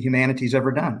invention that humanity's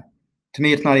ever done. To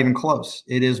me, it's not even close.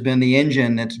 It has been the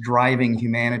engine that's driving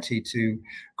humanity to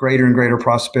greater and greater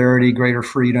prosperity, greater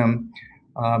freedom,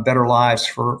 better lives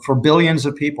for billions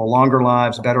of people, longer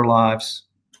lives, better lives.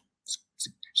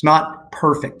 It's not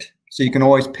perfect. So you can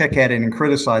always pick at it and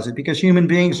criticize it because human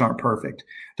beings aren't perfect.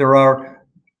 There are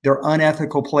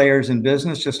unethical players in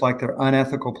business, just like there are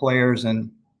unethical players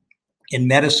in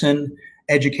medicine,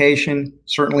 education,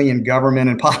 certainly in government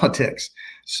and politics.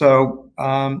 So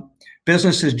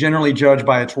business is generally judged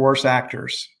by its worst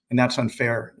actors, and that's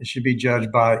unfair. It should be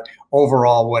judged by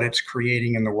overall what it's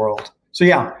creating in the world. So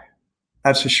yeah,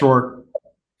 that's a short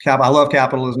cap. I love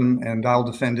capitalism, and I'll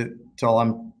defend it till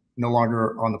I'm no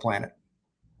longer on the planet.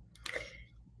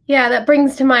 Yeah, that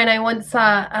brings to mind, I once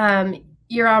saw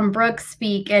Yaron Brooks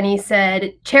speak, and he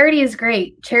said, charity is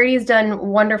great. Charity has done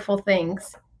wonderful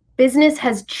things. Business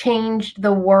has changed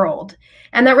the world.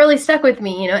 And that really stuck with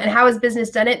me, and how has business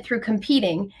done it? Through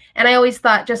competing. And I always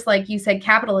thought, just like you said,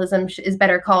 capitalism is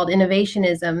better called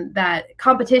innovationism, that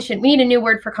competition, we need a new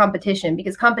word for competition,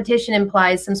 because competition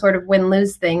implies some sort of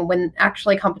win-lose thing when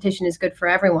actually competition is good for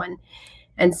everyone.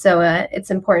 And so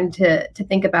it's important to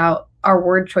think about our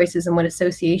word choices and what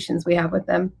associations we have with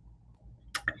them.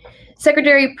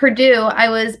 Secretary Perdue, I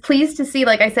was pleased to see,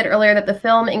 like I said earlier, that the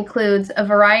film includes a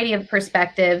variety of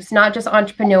perspectives, not just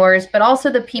entrepreneurs, but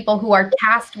also the people who are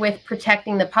tasked with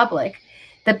protecting the public,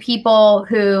 the people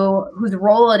whose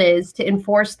role it is to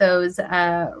enforce those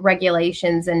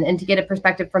regulations and to get a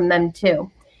perspective from them too.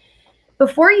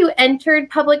 Before you entered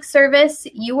public service,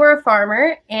 you were a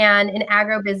farmer and an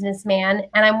agribusinessman,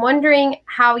 and I'm wondering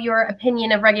how your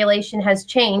opinion of regulation has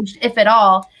changed, if at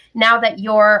all, now that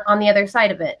you're on the other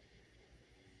side of it.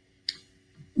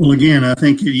 Well, again, I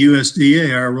think at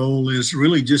USDA, our role is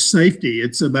really just safety.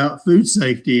 It's about food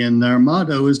safety, and our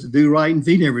motto is to do right and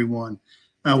feed everyone.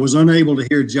 I was unable to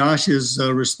hear Josh's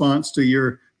response to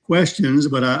your questions,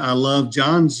 but I love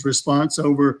John's response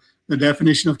over the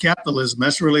definition of capitalism.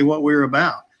 That's really what we're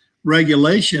about.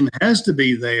 Regulation has to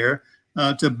be there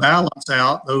to balance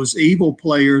out those evil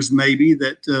players maybe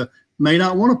that may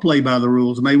not want to play by the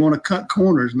rules, may want to cut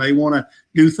corners, may want to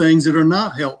do things that are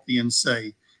not healthy and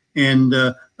safe. And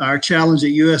our challenge at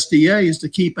USDA is to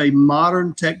keep a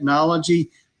modern technology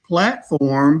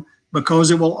platform,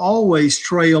 because it will always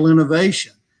trail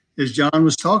innovation. As John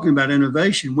was talking about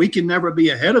innovation, we can never be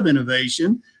ahead of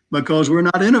innovation because we're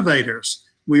not innovators.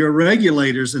 We are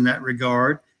regulators in that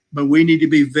regard, but we need to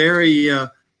be very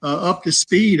up to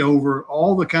speed over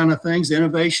all the kind of things,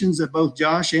 innovations that both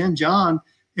Josh and John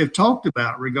have talked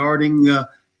about regarding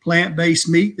plant-based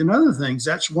meat and other things.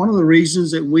 That's one of the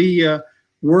reasons that we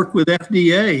work with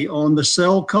FDA on the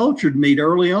cell-cultured meat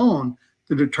early on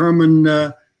to determine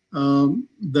the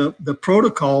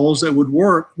protocols that would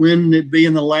work when it'd be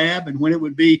in the lab and when it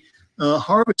would be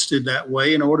harvested that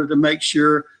way, in order to make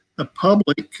sure the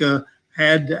public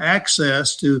had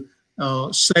access to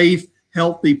safe,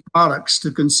 healthy products to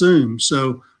consume.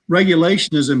 So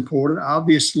regulation is important.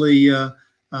 Obviously,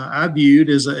 I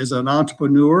viewed as an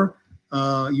entrepreneur,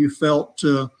 you felt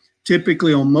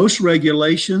typically on most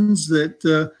regulations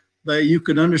that you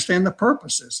could understand the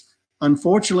purposes.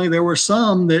 Unfortunately, there were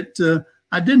some that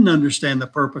I didn't understand the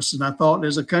purpose, and I thought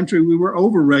as a country we were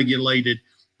over-regulated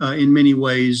in many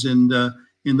ways and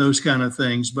in those kind of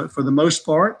things. But for the most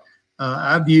part,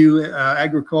 I view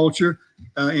agriculture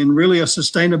in really a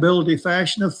sustainability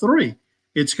fashion of three.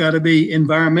 It's got to be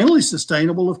environmentally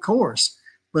sustainable, of course,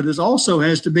 but it also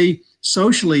has to be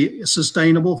socially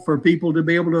sustainable for people to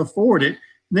be able to afford it.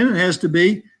 And then it has to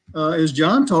be, as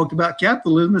John talked about,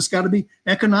 capitalism. It's got to be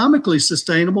economically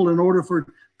sustainable in order for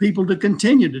people to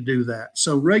continue to do that.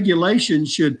 So regulation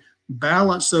should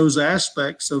balance those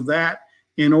aspects of that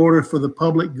in order for the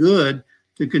public good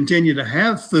to continue to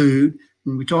have food.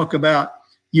 When we talk about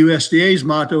USDA's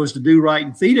motto is to do right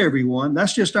and feed everyone,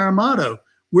 that's just our motto.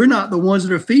 We're not the ones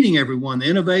that are feeding everyone. The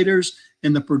innovators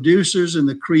and the producers and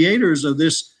the creators of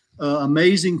this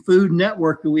amazing food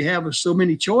network that we have of so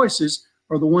many choices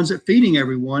are the ones that are feeding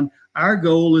everyone. Our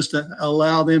goal is to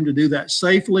allow them to do that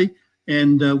safely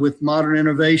and with modern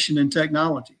innovation and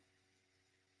technology.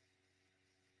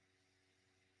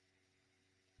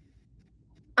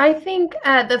 I think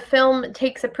the film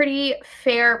takes a pretty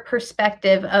fair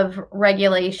perspective of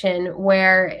regulation,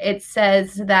 where it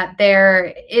says that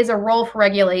there is a role for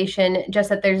regulation, just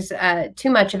that there's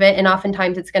too much of it, and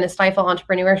oftentimes it's going to stifle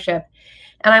entrepreneurship.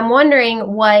 And I'm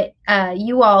wondering what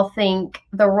you all think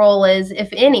the role is, if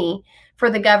any,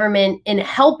 for the government in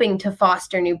helping to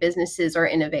foster new businesses or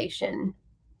innovation.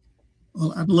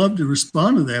 Well, I'd love to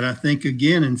respond to that. I think,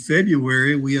 again, in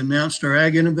February, we announced our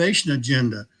Ag Innovation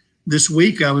Agenda. This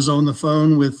week, I was on the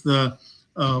phone with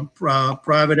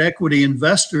private equity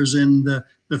investors in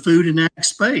the food and ag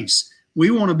space.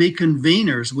 We want to be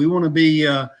conveners. We want to be,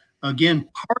 again,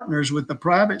 partners with the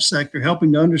private sector,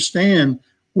 helping to understand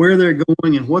where they're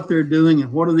going and what they're doing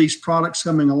and what are these products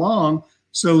coming along,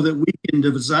 so that we can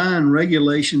design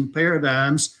regulation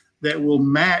paradigms that will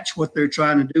match what they're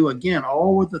trying to do. Again,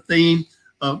 all with the theme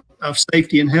of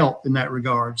safety and health in that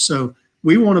regard. So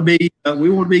we want to be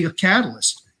a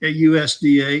catalyst at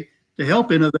USDA to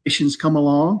help innovations come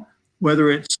along, whether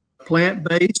it's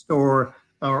plant-based or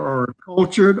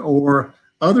cultured or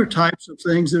other types of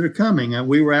things that are coming.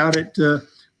 We were out at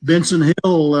Benson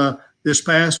Hill this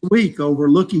past week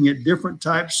overlooking at different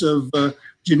types of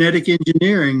genetic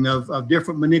engineering of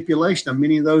different manipulation of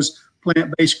many of those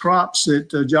plant-based crops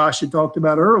that Josh had talked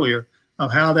about earlier,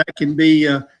 of how that can be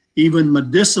even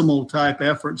medicinal type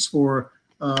efforts for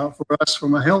us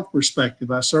from a health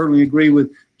perspective. I certainly agree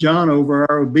with John over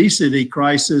our obesity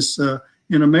crisis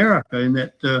in America, and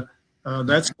that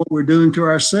that's what we're doing to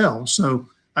ourselves. So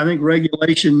I think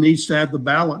regulation needs to have the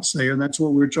balance there, and that's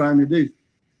what we're trying to do.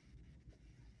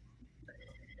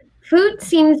 Food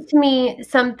seems to me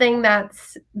something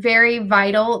that's very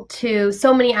vital to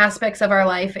so many aspects of our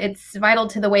life. It's vital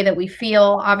to the way that we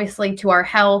feel, obviously to our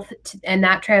health, and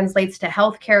that translates to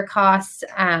healthcare costs,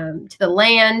 to the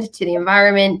land, to the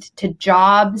environment, to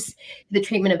jobs, to the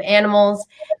treatment of animals.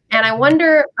 And I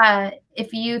wonder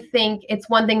if you think it's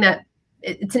one thing that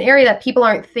it's an area that people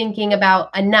aren't thinking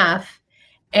about enough.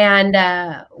 And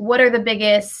what are the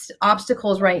biggest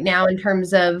obstacles right now in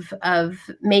terms of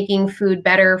making food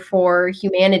better for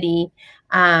humanity?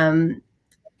 And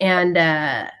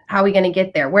how are we going to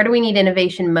get there? Where do we need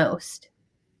innovation most?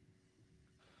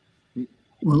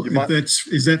 Well,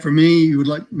 is that for me? You would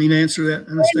like me to answer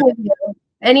that?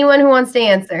 Anyone who wants to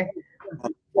answer.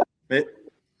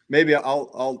 Maybe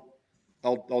I'll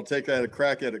take a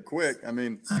crack at it quick. I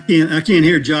mean, I can't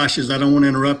hear Josh's. I don't want to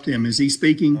interrupt him. Is he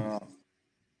speaking?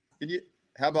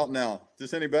 How about now? Is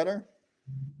this any better?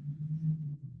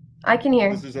 I can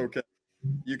hear. This is okay.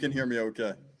 You can hear me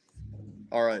okay.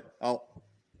 All right.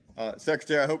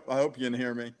 Secretary, I hope you can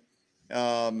hear me.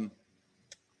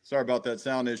 Sorry about that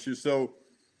sound issue. So,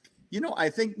 I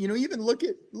think, even look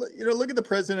at the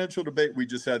presidential debate we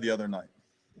just had the other night.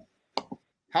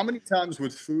 How many times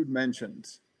was food mentioned?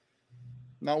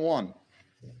 Not one,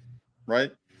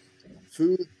 right?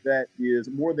 Food that is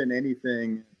more than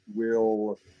anything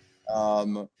will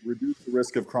reduce the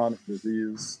risk of chronic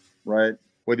disease, right?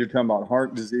 Whether you're talking about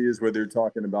heart disease, whether you're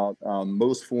talking about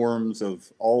most forms of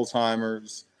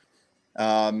Alzheimer's,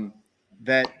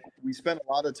 that we spend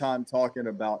a lot of time talking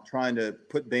about trying to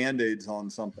put Band-Aids on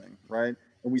something, right?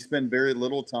 And we spend very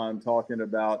little time talking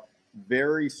about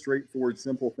very straightforward,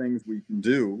 simple things we can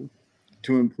do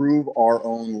to improve our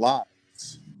own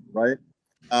lives, right?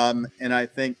 And I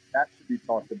think that should be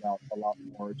talked about a lot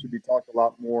more. It should be talked a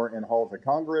lot more in halls of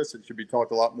Congress. It should be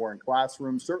talked a lot more in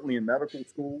classrooms, certainly in medical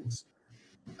schools,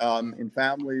 in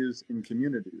families, in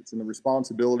communities, and the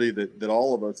responsibility that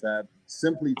all of us have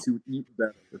simply to eat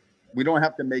better. We don't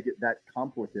have to make it that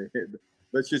complicated.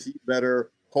 Let's just eat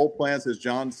better. Whole plants, as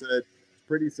John said, it's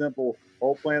pretty simple.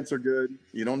 Whole plants are good.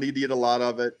 You don't need to eat a lot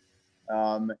of it.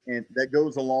 And that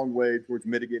goes a long way towards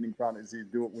mitigating chronic disease,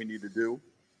 do what we need to do.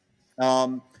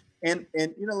 And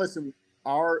listen,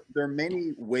 there are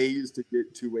many ways to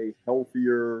get to a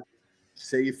healthier,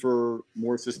 safer,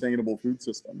 more sustainable food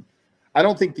system. I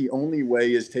don't think the only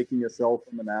way is taking a cell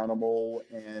from an animal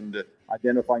and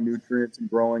identifying nutrients and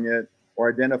growing it, or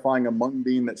identifying a mung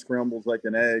bean that scrambles like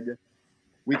an egg.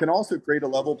 We can also create a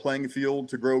level playing field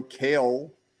to grow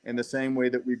kale in the same way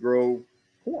that we grow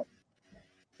corn,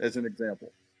 as an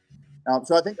example.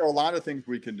 So I think there are a lot of things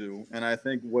we can do, and I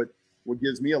think what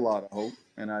gives me a lot of hope,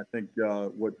 and I think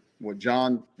what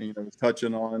John was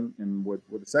touching on, and what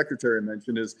the secretary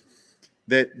mentioned, is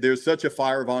that there's such a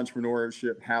fire of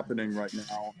entrepreneurship happening right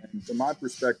now. And from my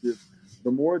perspective,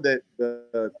 the more that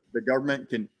the government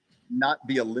can not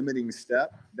be a limiting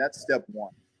step, that's step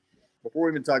one. Before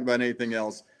we even talk about anything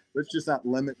else, let's just not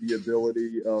limit the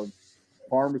ability of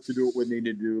farmers to do what we need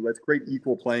to do. Let's create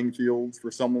equal playing fields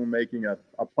for someone making a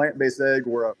plant-based egg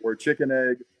or a chicken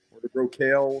egg, or to grow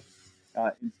kale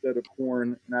instead of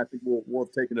corn. And I think we'll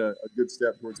have taken a good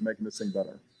step towards making this thing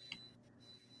better.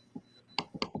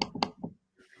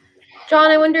 John,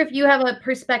 I wonder if you have a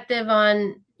perspective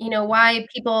on, why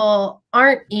people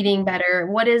aren't eating better.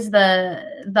 What is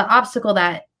the obstacle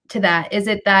to that? Is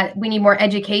it that we need more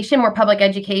education, more public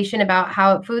education about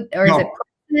how food, or is it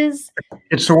prices?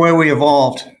 It's the way we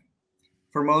evolved.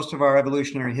 For most of our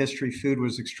evolutionary history, food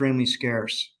was extremely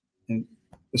scarce. And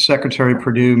the Secretary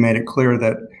Perdue made it clear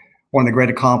that one of the great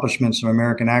accomplishments of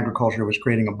American agriculture was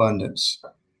creating abundance.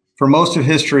 For most of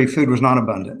history, food was not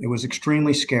abundant. It was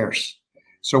extremely scarce.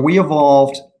 So we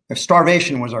evolved, if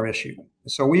starvation was our issue.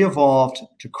 So we evolved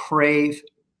to crave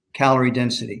calorie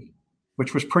density,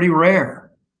 which was pretty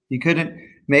rare.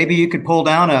 Maybe you could pull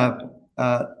down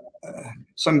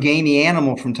some gamey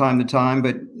animal from time to time,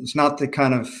 but it's not the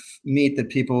kind of meat that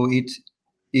people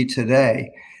eat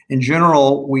today. In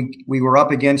general, we were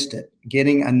up against it,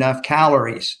 getting enough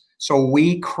calories. So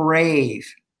we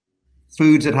crave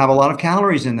foods that have a lot of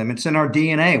calories in them. It's in our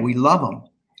DNA. We love them.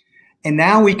 And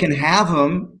now we can have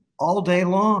them all day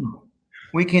long.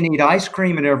 We can eat ice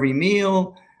cream at every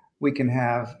meal. We can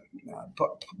have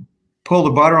pull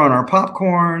the butter on our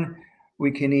popcorn.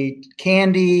 We can eat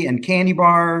candy and candy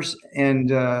bars and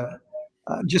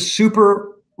just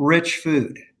super rich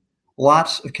food,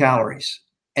 lots of calories.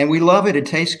 And we love it. It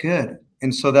tastes good.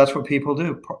 And so that's what people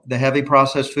do. The heavy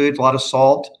processed foods, a lot of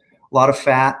salt, a lot of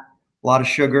fat, a lot of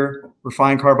sugar,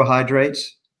 refined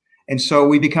carbohydrates. And so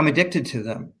we become addicted to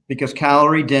them because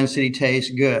calorie density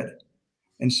tastes good.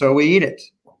 And so we eat it,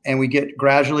 and we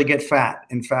gradually get fat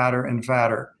and fatter and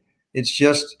fatter. It's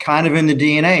just kind of in the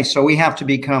DNA. So we have to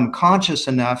become conscious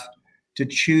enough to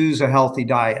choose a healthy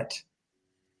diet,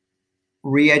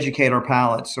 re-educate our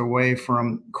palates away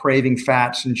from craving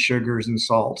fats and sugars and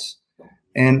salts.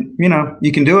 And,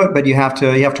 you can do it, but you have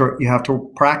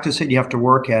to practice it. You have to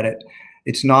work at it.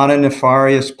 It's not a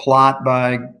nefarious plot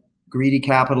by greedy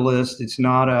capitalists.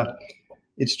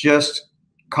 It's just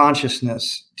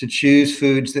consciousness to choose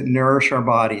foods that nourish our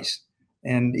bodies.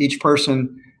 And each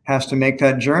person has to make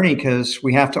that journey because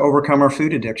we have to overcome our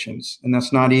food addictions, and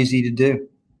that's not easy to do.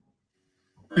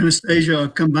 Anastasia,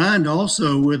 combined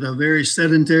also with a very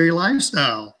sedentary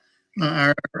lifestyle.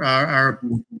 Our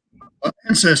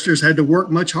ancestors had to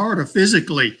work much harder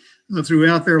physically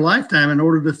throughout their lifetime in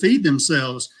order to feed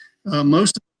themselves.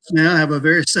 Most of us now have a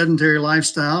very sedentary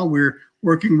lifestyle. We're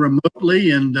working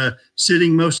remotely and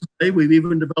sitting most of the day. We've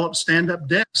even developed stand-up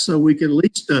desks so we can at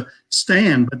least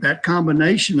stand. But that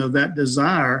combination of that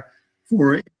desire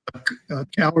for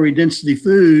calorie density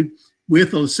food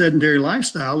with a sedentary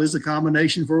lifestyle is a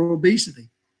combination for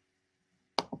obesity.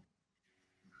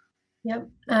 Yep.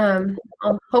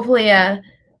 Hopefully,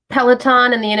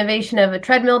 Peloton and the innovation of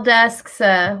treadmill desks.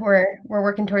 We're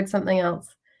working towards something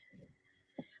else.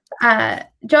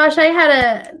 Josh, I had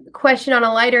a question on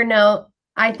a lighter note.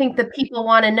 I think the people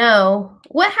want to know,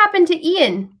 what happened to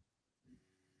Ian?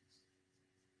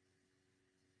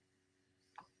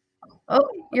 Oh,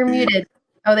 you're muted.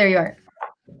 Oh, there you are.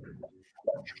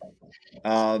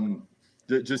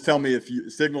 Just tell me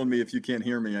signal me if you can't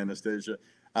hear me, Anastasia.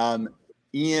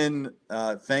 Ian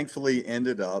thankfully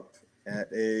ended up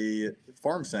at a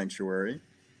farm sanctuary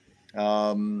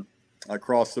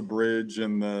across the bridge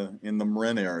in the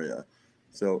Marin area.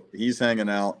 So he's hanging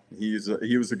out. He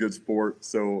was a good sport.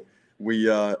 So we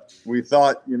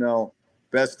thought,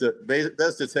 best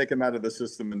to take him out of the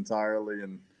system entirely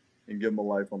and give him a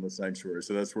life on the sanctuary.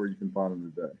 So that's where you can find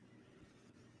him today.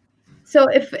 So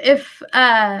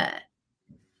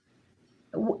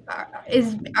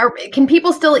can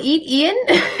people still eat Ian?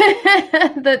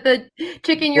 the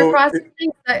chicken you're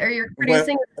processing or you're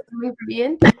producing coming from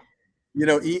Ian?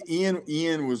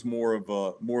 Ian was more of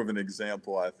an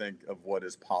example, I think, of what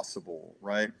is possible,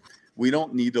 right? We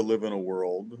don't need to live in a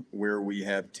world where we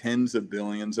have tens of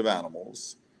billions of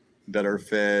animals that are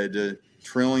fed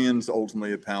trillions,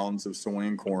 ultimately, of pounds of soy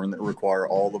and corn that require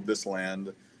all of this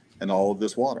land and all of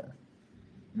this water.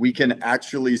 We can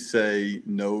actually say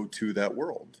no to that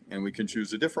world, and we can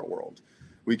choose a different world.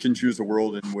 We can choose a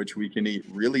world in which we can eat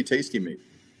really tasty meat,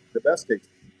 the best tasty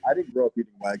meat. I didn't grow up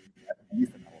eating Wagyu beef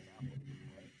in Alabama.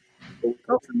 But with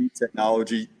cultured meat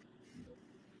technology,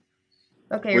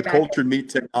 Okay, with cultured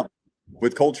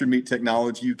meat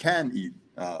technology, you can eat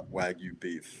Wagyu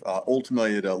beef,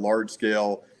 ultimately at a large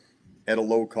scale, at a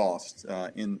low cost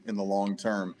in the long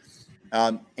term.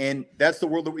 And that's the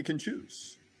world that we can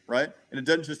choose, right? And it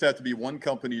doesn't just have to be one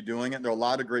company doing it. There are a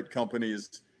lot of great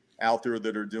companies out there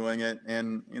that are doing it,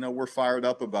 and we're fired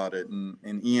up about it.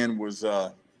 And Ian was,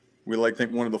 we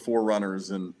think, one of the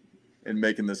forerunners in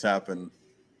making this happen.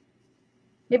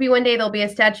 Maybe one day there'll be a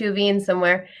statue of Ian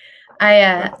somewhere.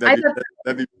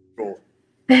 That'd be cool.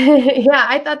 Yeah,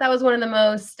 I thought that was one of the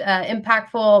most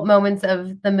impactful moments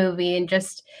of the movie, and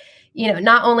just,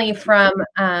 not only from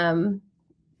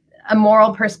a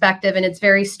moral perspective, and it's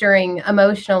very stirring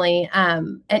emotionally,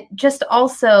 and just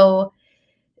also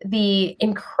the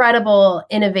incredible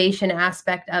innovation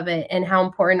aspect of it, and how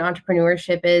important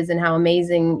entrepreneurship is, and how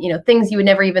amazing, things you would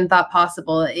never even thought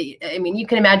possible. I mean, you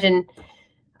can imagine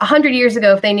 100 years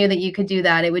ago, if they knew that you could do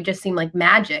that, it would just seem like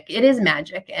magic. It is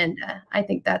magic. And I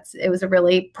think it was a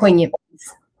really poignant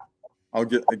piece. I'll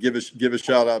give a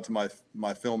shout out to my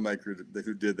filmmaker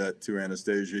who did that too,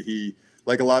 Anastasia. He,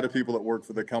 like a lot of people that work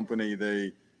for the company,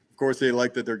 they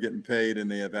like that they're getting paid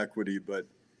and they have equity, but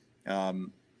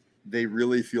they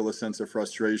really feel a sense of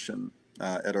frustration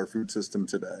at our food system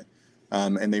today.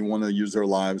 And they want to use their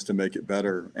lives to make it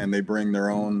better. And they bring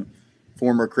their own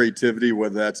form of creativity,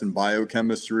 whether that's in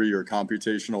biochemistry or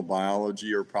computational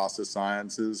biology or process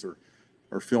sciences or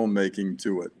filmmaking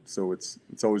to it. So it's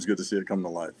always good to see it come to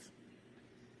life.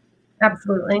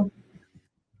 Absolutely.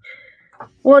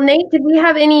 Well, Nate, did we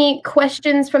have any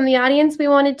questions from the audience we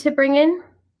wanted to bring in?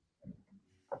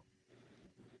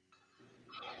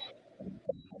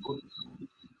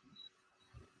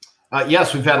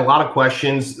 Yes, we've had a lot of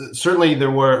questions. Certainly, there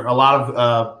were a lot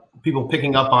of people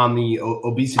picking up on the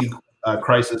obesity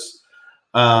crisis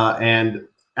and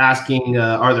asking,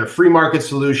 are there free market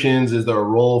solutions? Is there a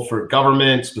role for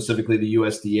government, specifically the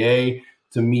USDA,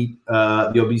 to meet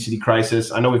the obesity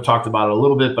crisis? I know we've talked about it a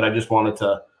little bit, but I just wanted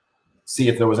to see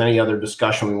if there was any other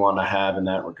discussion we wanted to have in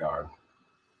that regard.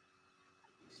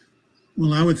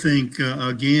 Well, I would think,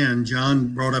 again,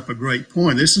 John brought up a great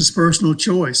point. This is personal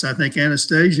choice. I think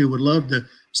Anastasia would love to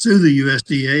sue the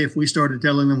USDA if we started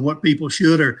telling them what people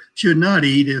should or should not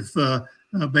eat if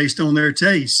based on their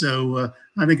taste. So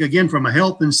I think, again, from a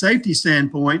health and safety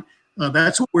standpoint,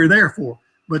 that's what we're there for.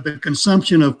 But the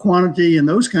consumption of quantity and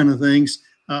those kind of things,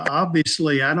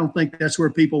 obviously, I don't think that's where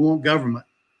people want government.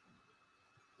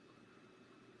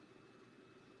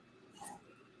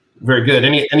 Very good.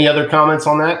 Any other comments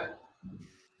on that?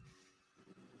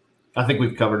 I think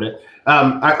we've covered it.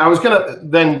 I was going to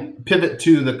then pivot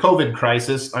to the COVID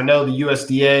crisis. I know the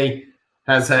USDA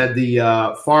has had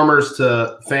the Farmers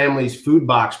to Families Food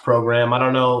Box program. I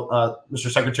don't know,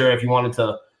 Mr. Secretary, if you wanted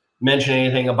to mention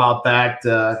anything about that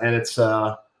and its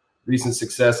recent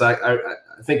success. I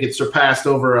think it surpassed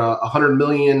over 100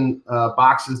 million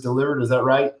boxes delivered. Is that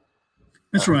right?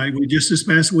 That's right. Just this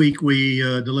past week, we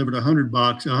delivered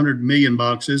 100 million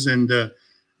boxes, and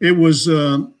it was,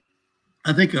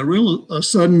 I think, a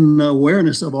sudden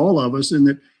awareness of all of us in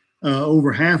that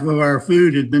over half of our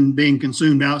food had been being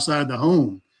consumed outside the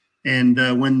home. And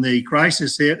when the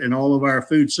crisis hit and all of our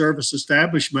food service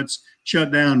establishments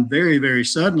shut down very, very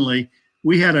suddenly,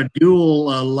 we had a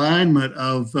dual alignment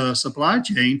of food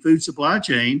supply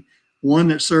chain, one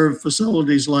that served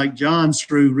facilities like John's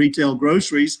through retail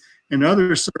groceries, and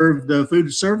others served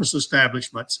food service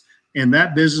establishments. And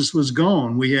that business was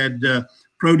gone. We had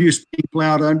produce being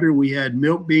plowed under. We had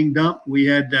milk being dumped. We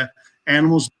had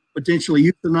animals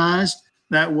potentially euthanized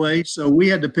that way. So we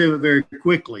had to pivot very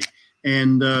quickly.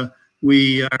 And our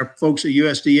folks at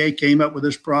USDA came up with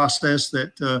this process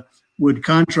that would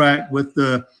contract with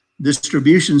the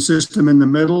distribution system in the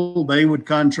middle. They would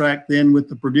contract then with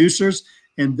the producers.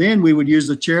 And then we would use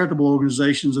the charitable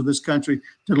organizations of this country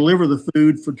to deliver the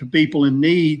food to people in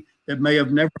need that may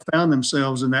have never found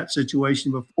themselves in that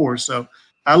situation before. So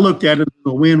I looked at it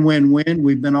as a win-win-win.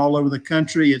 We've been all over the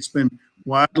country. It's been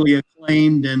widely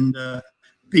acclaimed, and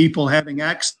people having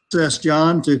access,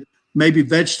 John, to maybe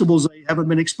vegetables they haven't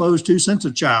been exposed to since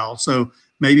a child. So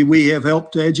maybe we have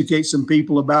helped to educate some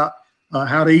people about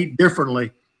how to eat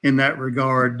differently in that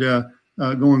regard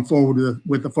going forward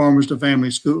with the Farmers to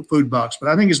Families food box. But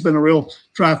I think it's been a real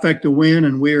trifecta win,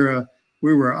 and we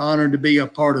were honored to be a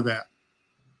part of that.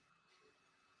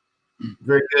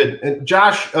 Very good. And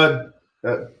Josh, do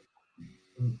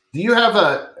you have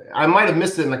I might have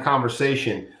missed it in the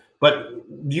conversation, but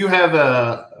do you have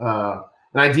an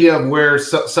idea of where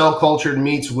cell cultured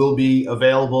meats will be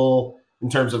available in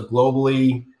terms of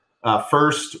globally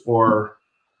first, or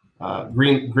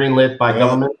greenlit by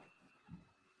government?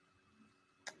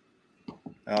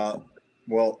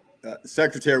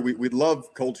 Secretary, we'd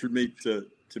love cultured meat to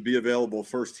be available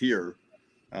first here.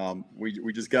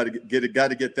 We just got to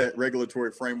get that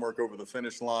regulatory framework over the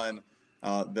finish line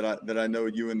that I know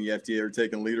you and the FDA are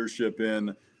taking leadership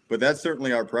in. But that's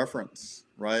certainly our preference,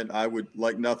 right? I would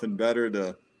like nothing better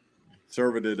to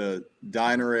serve it at a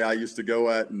diner I used to go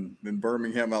at in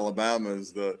Birmingham, Alabama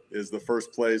is the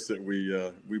first place that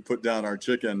we put down our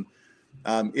chicken.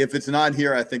 If it's not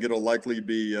here, I think it'll likely to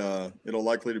be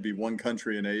one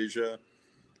country in Asia.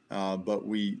 But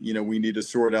we need to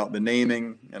sort out the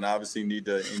naming, and obviously need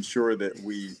to ensure that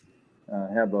we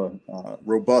have a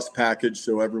robust package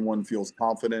so everyone feels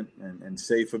confident and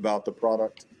safe about the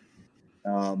product.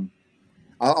 I'll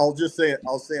say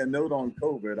a note on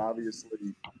COVID.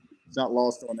 Obviously, it's not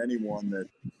lost on anyone that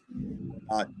we're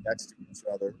not next to each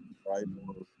other, right?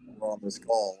 We're on this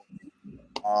call.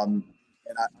 And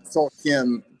I saw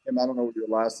Kim, I don't know what your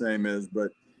last name is,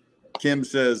 but Kim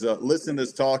says, listen to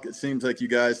this talk. It seems like you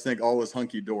guys think all is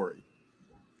hunky-dory.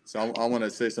 So I want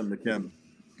to say something to Kim.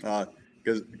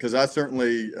 Because I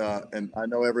certainly, and I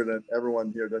know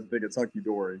everyone here doesn't think it's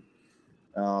hunky-dory,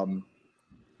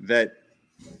 that,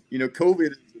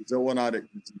 COVID is a zoonotic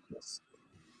disease.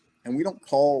 And we don't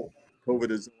call COVID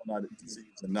a zoonotic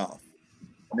disease enough.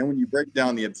 And then when you break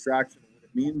down the abstraction of what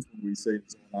it means when we say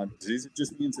zoonotic disease, it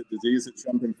just means a disease that's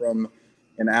jumping from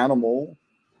an animal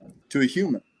to a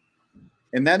human.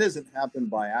 And that doesn't happen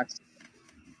by accident.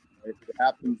 Right? It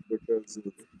happens because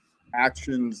of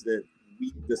actions that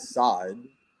we decide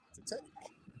to take.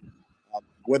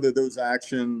 Whether those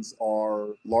actions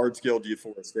are large-scale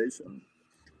deforestation,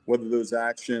 whether those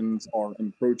actions are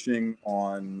encroaching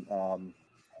on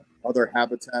other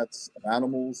habitats of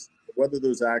animals, whether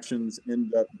those actions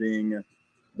end up being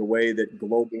the way that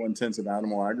global intensive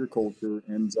animal agriculture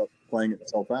ends up playing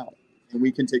itself out. And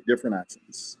we can take different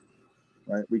actions,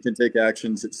 right? We can take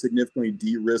actions that significantly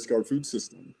de-risk our food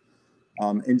system.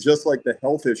 And just like the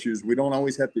health issues, we don't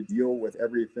always have to deal with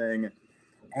everything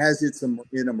as it's in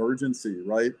emergency,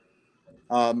 right?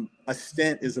 A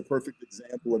stent is a perfect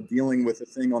example of dealing with a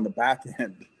thing on the back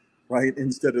end, right,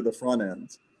 instead of the front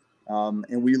end.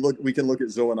 And we can look at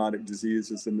zoonotic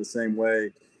diseases in the same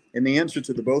way. And the answer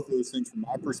to both of those things, from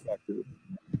my perspective,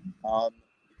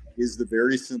 is the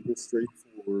very simple,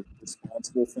 straightforward,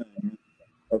 responsible thing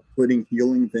of putting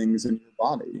healing things in your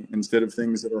body instead of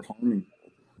things that are harming you.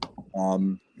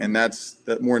 And that's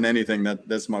more than anything,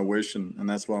 that's my wish, and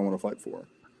that's what I want to fight for.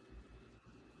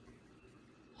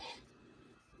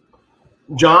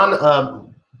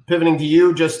 John, pivoting to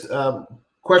you, just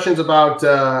questions about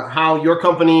how your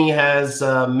company has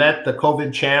met the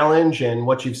COVID challenge and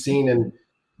what you've seen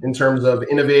in terms of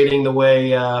innovating the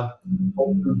way the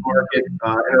food market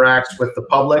interacts with the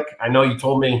public. I know you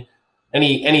told me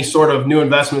any sort of new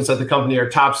investments at the company are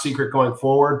top secret going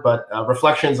forward, but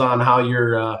reflections on how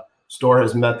your store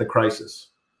has met the crisis.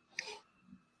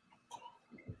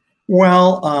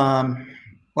 Well,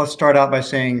 let's start out by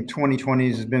saying 2020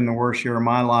 has been the worst year of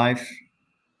my life,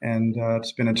 and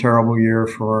it's been a terrible year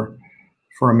for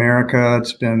America.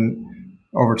 It's been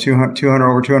over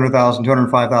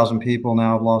 205,000 people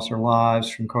now have lost their lives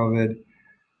from COVID.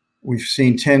 We've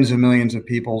seen tens of millions of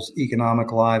people's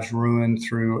economic lives ruined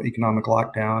through economic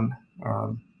lockdown.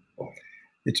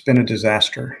 It's been a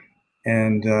disaster,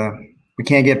 and we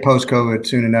can't get post-COVID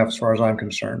soon enough, as far as I'm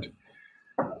concerned.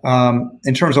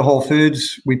 In terms of Whole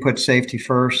Foods, we put safety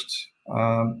first.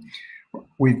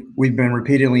 We've been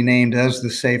repeatedly named as the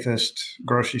safest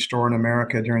grocery store in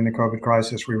America during the COVID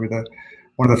crisis. We were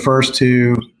one of the first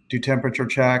to do temperature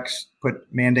checks,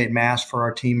 mandate masks for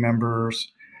our team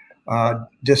members,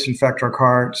 disinfect our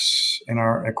carts and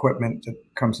our equipment that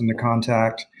comes into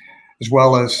contact, as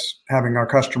well as having our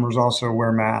customers also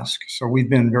wear masks. So we've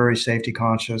been very safety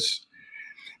conscious.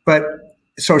 But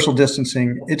social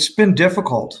distancing, it's been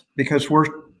difficult because we're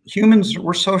humans,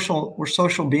 we're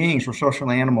social beings, we're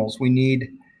social animals. We need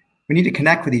to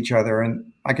connect with each other.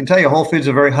 And I can tell you, Whole Foods is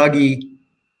a very huggy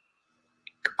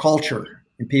culture,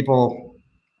 and people,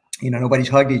 nobody's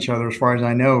hugged each other, as far as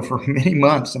I know, for many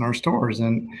months in our stores.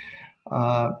 And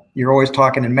you're always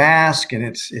talking in masks, and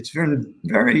it's been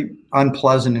very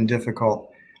unpleasant and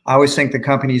difficult. I always think the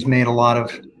company's made a lot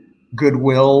of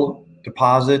goodwill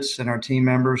deposits in our team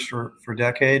members for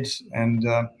decades, and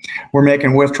we're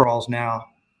making withdrawals now,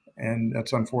 and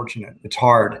that's unfortunate. It's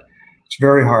hard It's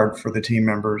very hard for the team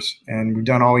members, and we've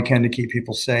done all we can to keep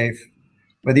people safe.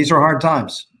 But these are hard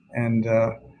times, and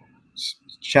it's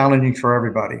challenging for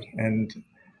everybody. And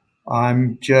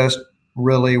I'm just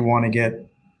really want to get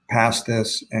past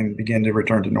this and begin to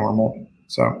return to normal.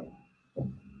 So.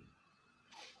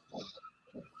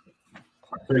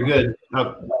 Very good.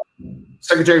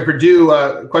 Secretary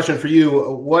Perdue, question for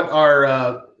you. What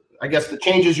are, I guess, the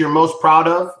changes you're most proud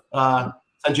of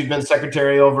since you've been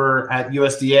secretary over at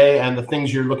USDA, and the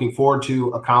things you're looking forward to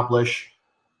accomplish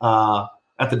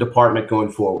at the department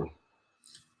going forward?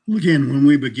 Well, again, when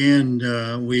we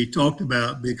began, we talked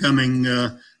about becoming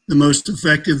the most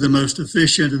effective, the most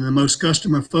efficient, and the most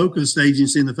customer-focused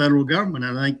agency in the federal government.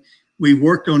 I think we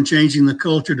worked on changing the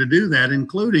culture to do that,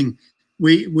 including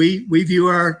we view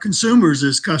our consumers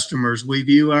as customers. We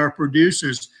view our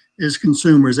producers as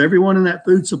consumers. Everyone in that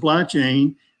food supply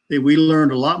chain that we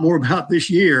learned a lot more about this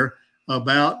year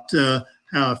about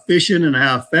how efficient and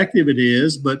how effective it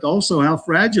is, but also how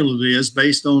fragile it is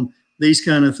based on these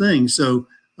kind of things. So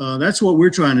that's what we're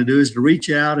trying to do, is to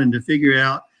reach out and to figure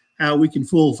out how we can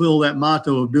fulfill that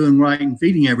motto of doing right and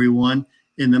feeding everyone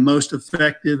in the most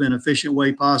effective and efficient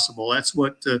way possible. That's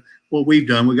what we've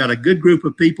done. We've got a good group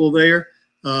of people there,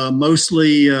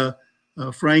 mostly,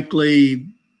 frankly,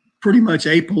 pretty much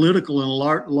apolitical in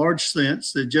a large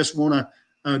sense, that just want to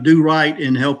do right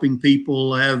in helping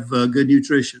people have good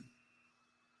nutrition.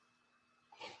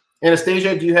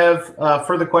 Anastasia, do you have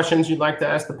further questions you'd like to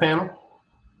ask the panel?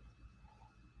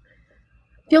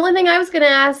 The only thing I was going to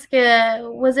ask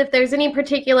was if there's any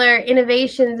particular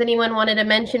innovations anyone wanted to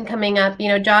mention coming up. You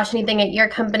know, Josh, anything at your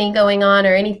company going on,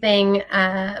 or anything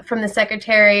from the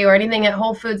secretary, or anything at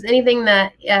Whole Foods, anything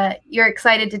that you're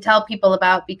excited to tell people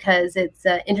about because it's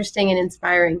interesting and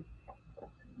inspiring?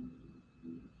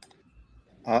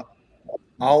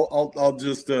 I'll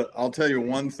just I'll tell you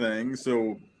one thing.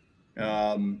 So,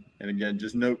 and again,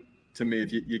 just note to me,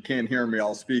 if you can't hear me,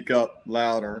 I'll speak up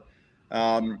louder.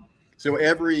 So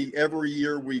every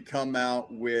year we come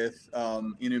out with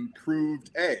an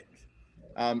improved egg.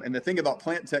 And the thing about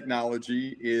plant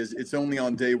technology is it's only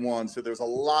on day one, so there's a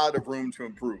lot of room to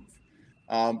improve.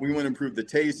 We want to improve the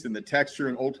taste and the texture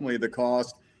and ultimately the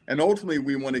cost. And ultimately,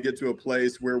 we want to get to a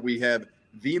place where we have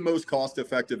the most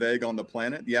cost-effective egg on the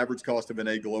planet. The average cost of an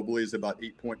egg globally is about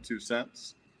 8.2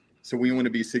 cents. So we want to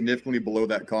be significantly below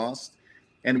that cost.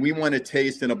 And we want to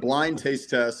taste, in a blind taste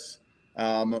test,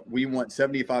 we want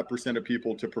 75% of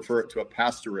people to prefer it to a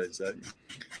pasteurized egg.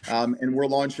 And we're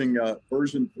launching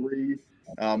version 3.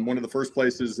 One of the first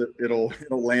places that it'll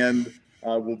land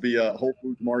will be a Whole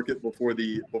Foods Market before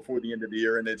the end of the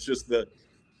year. And it's just the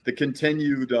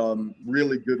continued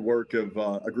really good work of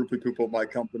a group of people at my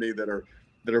company that are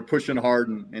pushing hard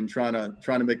and trying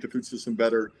to make the food system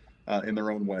better in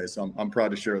their own way. So I'm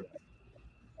proud to share that.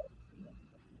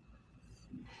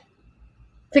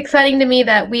 It's exciting to me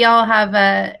that we all have,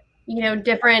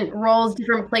 different roles,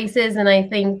 different places, and I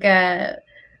think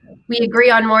we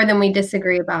agree on more than we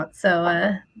disagree about.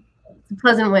 So it's a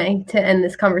pleasant way to end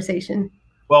this conversation.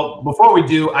 Well, before we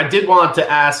do, I did want to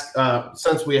ask,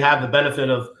 since we have the benefit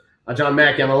of John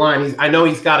Mackey on the line, I know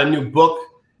he's got a new book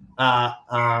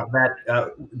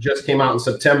that just came out in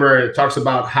September. It talks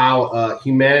about how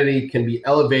humanity can be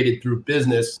elevated through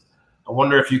business. I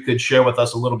wonder if you could share with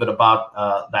us a little bit about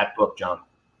that book, John.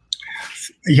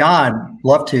 Yeah, I'd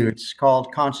love to. It's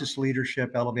called Conscious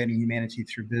Leadership, Elevating Humanity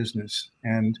Through Business.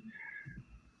 And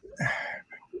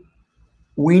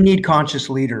we need conscious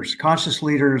leaders. Conscious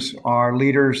leaders are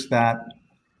leaders that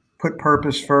put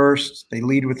purpose first. They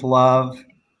lead with love.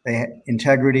 They have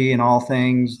integrity in all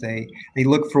things. They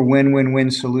look for win-win-win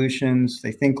solutions.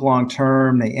 They think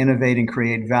long-term. They innovate and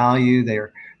create value. They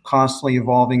are constantly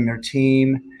evolving their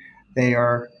team. They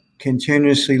are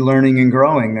continuously learning and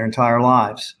growing their entire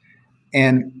lives.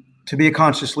 And to be a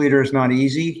conscious leader is not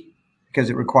easy because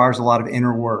it requires a lot of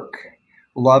inner work.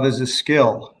 Love is a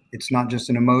skill. It's not just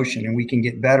an emotion, and we can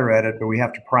get better at it, but we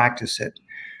have to practice it.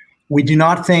 We do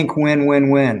not think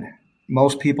win-win-win.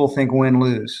 Most people think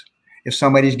win-lose. If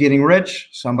somebody's getting rich,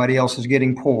 somebody else is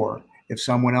getting poor. If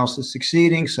someone else is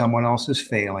succeeding, someone else is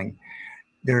failing.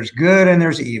 There's good and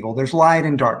there's evil. There's light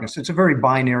and darkness. It's a very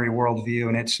binary worldview,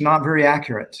 and it's not very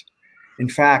accurate. In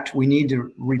fact, we need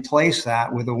to replace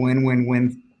that with a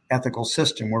win-win-win ethical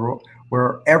system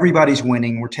where everybody's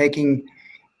winning. We're taking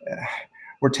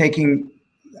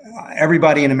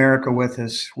everybody in America with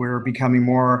us. We're becoming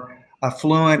more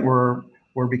affluent. We're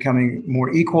becoming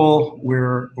more equal.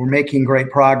 We're making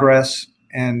great progress,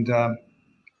 and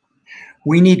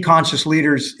we need conscious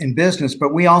leaders in business,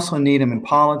 but we also need them in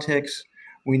politics.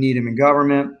 We need them in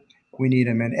government. We need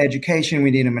them in education.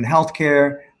 We need them in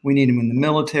healthcare. We need them in the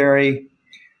military.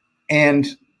 And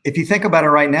if you think about it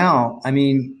right now, I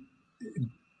mean,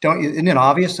 isn't it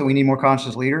obvious that we need more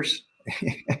conscious leaders?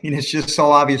 I mean, it's just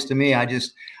so obvious to me.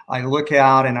 I look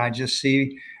out and I just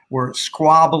see we're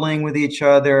squabbling with each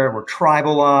other. We're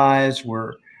tribalized.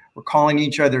 We're calling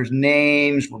each other's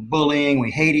names. We're bullying. We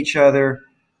hate each other.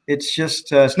 It's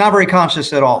just, it's not very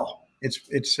conscious at all. It's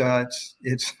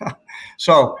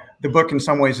so the book in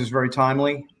some ways is very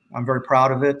timely. I'm very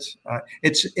proud of it.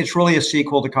 It's really a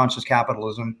sequel to conscious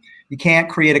capitalism. You can't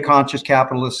create a conscious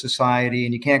capitalist society,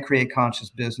 and you can't create conscious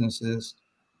businesses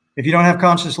if you don't have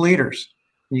conscious leaders.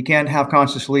 You can't have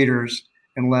conscious leaders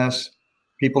unless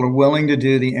people are willing to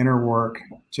do the inner work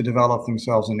to develop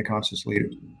themselves into conscious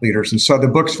leaders. And so the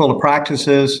book's full of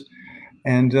practices,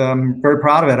 and I'm very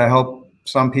proud of it. I hope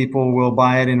some people will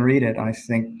buy it and read it. I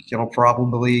think it'll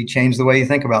probably change the way you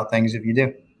think about things if you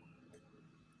do.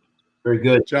 Very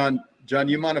good. John,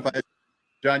 you mind if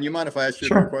I ask you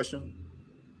Sure. a question?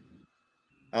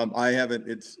 I haven't.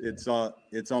 It's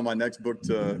on my next book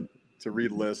to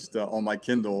read list on my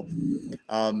Kindle.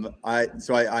 I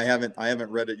haven't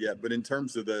read it yet. But in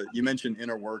terms of you mentioned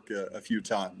inner work a few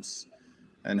times,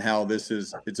 and how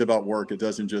it's about work.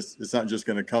 It's not just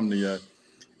going to come to you.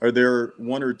 Are there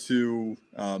one or two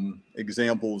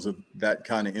examples of that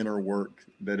kind of inner work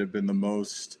that have been the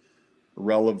most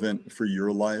relevant for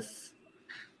your life?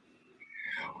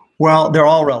 Well, they're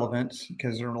all relevant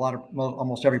because there are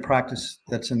almost every practice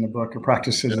that's in the book are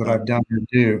practices that I've done or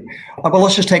do. But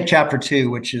let's just take chapter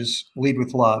 2, which is Lead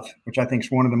with Love, which I think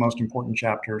is one of the most important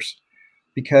chapters,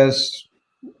 because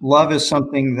love is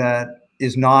something that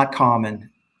is not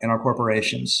common in our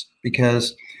corporations,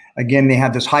 because again, they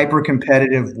have this hyper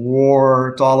competitive war.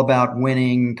 It's all about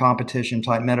winning, competition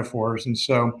type metaphors. And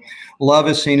so love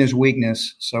is seen as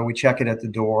weakness. So we check it at the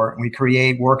door, and we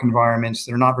create work environments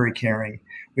that are not very caring.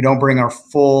 We don't bring our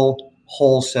full,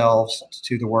 whole selves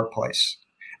to the workplace.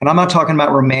 And I'm not talking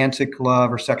about romantic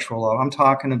love or sexual love. I'm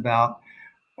talking about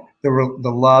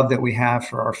the love that we have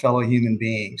for our fellow human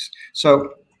beings.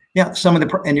 So yeah,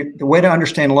 the way to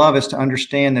understand love is to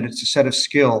understand that it's a set of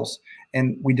skills.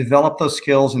 And we develop those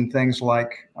skills in things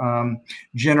like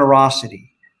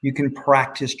generosity. You can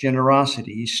practice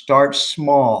generosity. You start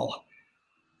small.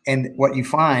 And what you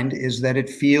find is that it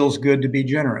feels good to be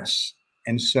generous.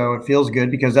 And so it feels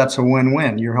good because that's a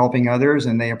win-win. You're helping others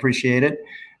and they appreciate it.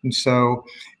 And so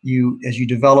as you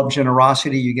develop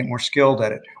generosity, you get more skilled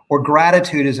at it. Or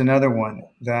gratitude is another one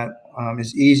that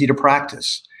is easy to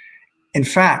practice. In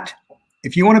fact,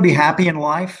 if you want to be happy in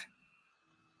life,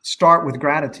 start with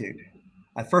gratitude.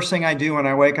 The first thing I do when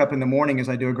I wake up in the morning is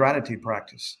I do a gratitude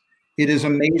practice. It is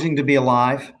amazing to be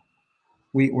alive.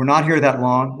 We're not here that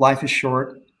long. Life is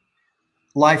short.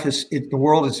 The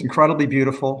world is incredibly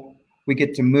beautiful. We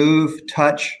get to move,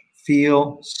 touch,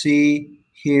 feel, see,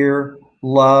 hear,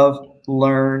 love,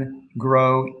 learn,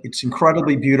 grow. It's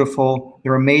incredibly beautiful.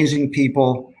 They're amazing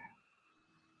people.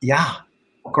 Yeah,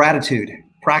 gratitude.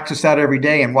 Practice that every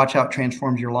day and watch how it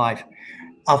transforms your life.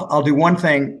 I'll do one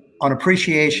thing on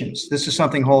appreciations. This is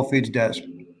something Whole Foods does.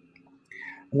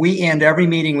 We end every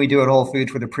meeting we do at Whole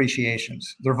Foods with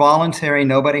appreciations. They're voluntary.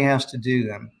 Nobody has to do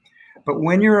them. But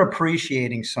when you're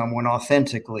appreciating someone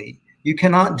authentically, you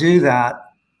cannot do that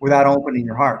without opening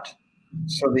your heart.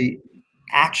 So the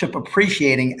act of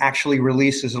appreciating actually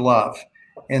releases love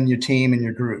in your team and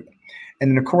your group. And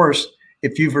then, of course,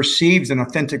 if you've received an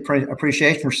authentic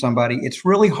appreciation from somebody, it's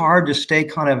really hard to stay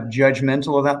kind of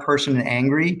judgmental of that person and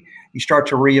angry. You start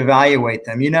to reevaluate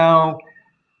them.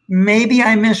 Maybe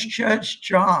I misjudged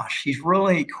Josh. He's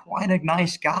really quite a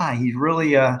nice guy. He's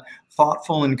really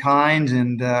thoughtful and kind,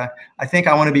 and I think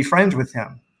I want to be friends with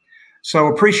him. So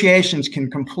appreciations can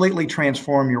completely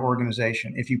transform your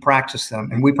organization if you practice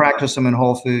them. And we practice them in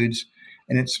Whole Foods,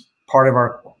 and it's part of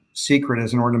our secret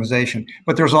as an organization.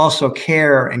 But there's also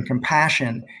care and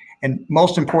compassion, and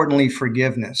most importantly,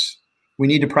 forgiveness. We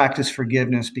need to practice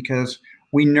forgiveness because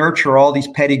we nurture all these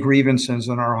petty grievances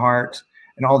in our heart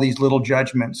and all these little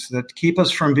judgments that keep us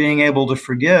from being able to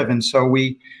forgive. And so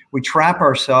we trap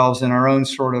ourselves in our own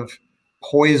sort of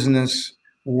poisonous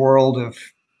world of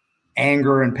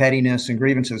anger and pettiness and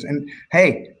grievances. And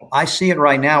hey, I see it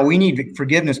right now. We need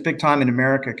forgiveness big time in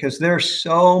America because there's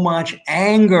so much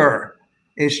anger.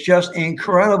 It's just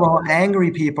incredible how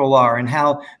angry people are and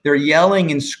how they're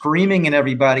yelling and screaming at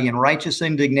everybody in righteous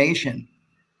indignation.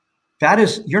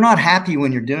 You're not happy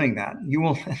when you're doing that.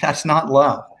 That's not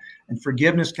love. And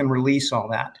forgiveness can release all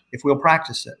that if we'll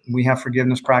practice it. And we have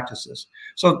forgiveness practices.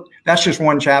 So that's just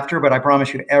one chapter, but I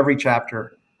promise you every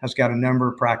chapter has got a number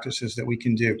of practices that we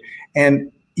can do.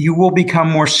 And you will become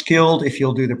more skilled if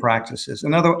you'll do the practices.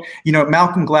 Malcolm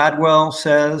Gladwell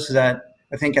says that,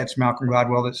 I think that's Malcolm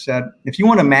Gladwell that said, if you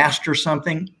want to master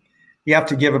something, you have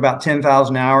to give about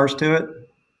 10,000 hours to it.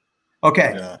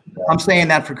 Okay, yeah. I'm saying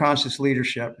that for conscious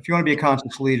leadership. If you want to be a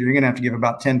conscious leader, you're going to have to give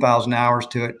about 10,000 hours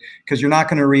to it, because you're not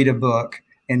going to read a book.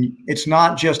 And it's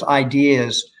not just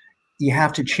ideas. You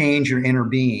have to change your inner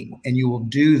being, and you will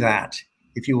do that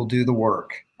if you will do the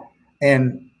work.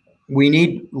 And we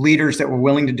need leaders that were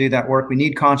willing to do that work. We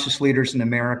need conscious leaders in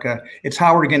America. It's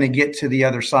how we're going to get to the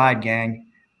other side, gang.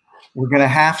 We're going to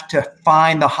have to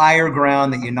find the higher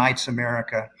ground that unites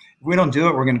America. If we don't do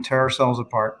it, we're going to tear ourselves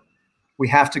apart. We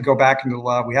have to go back into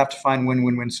love. We have to find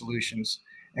win-win-win solutions.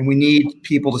 And we need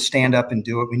people to stand up and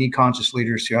do it. We need conscious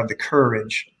leaders who have the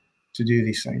courage to do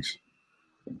these things.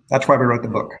 That's why we wrote the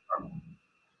book.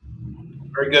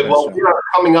 Very good. Well, we are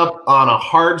coming up on a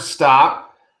hard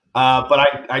stop, but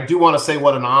I do want to say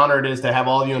what an honor it is to have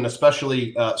all of you, and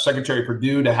especially Secretary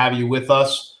Perdue, to have you with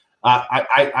us.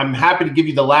 I'm happy to give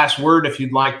you the last word if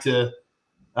you'd like to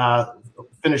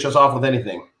finish us off with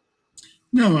anything.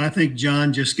 No, I think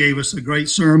John just gave us a great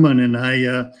sermon, and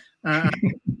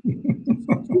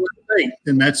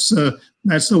and that's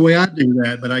the way I do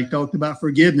that. But I talked about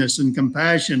forgiveness and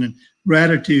compassion and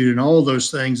gratitude and all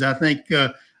those things. I think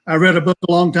I read a book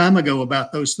a long time ago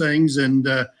about those things, and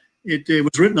it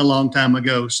was written a long time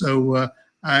ago. So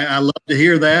I love to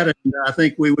hear that, and I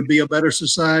think we would be a better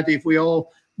society if we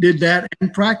all did that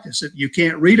and practice it. You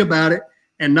can't read about it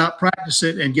and not practice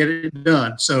it and get it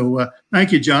done. So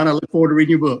thank you, John. I look forward to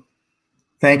reading your book.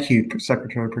 Thank you,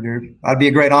 Secretary Perdue. I'd be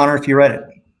a great honor if you read it.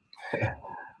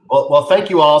 Well,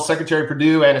 thank you all, Secretary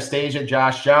Perdue, Anastasia,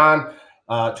 Josh, John.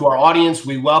 To our audience,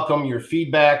 we welcome your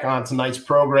feedback on tonight's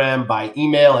program by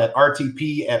email at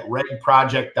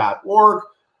rtp@regproject.org.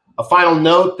 A final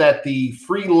note that the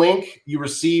free link you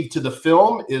received to the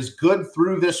film is good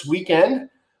through this weekend.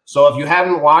 So if you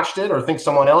haven't watched it or think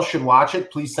someone else should watch it,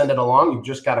 please send it along. You've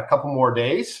just got a couple more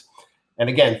days. And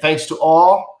again, thanks to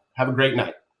all. Have a great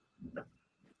night.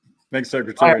 Thanks,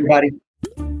 Secretary. Bye, everybody.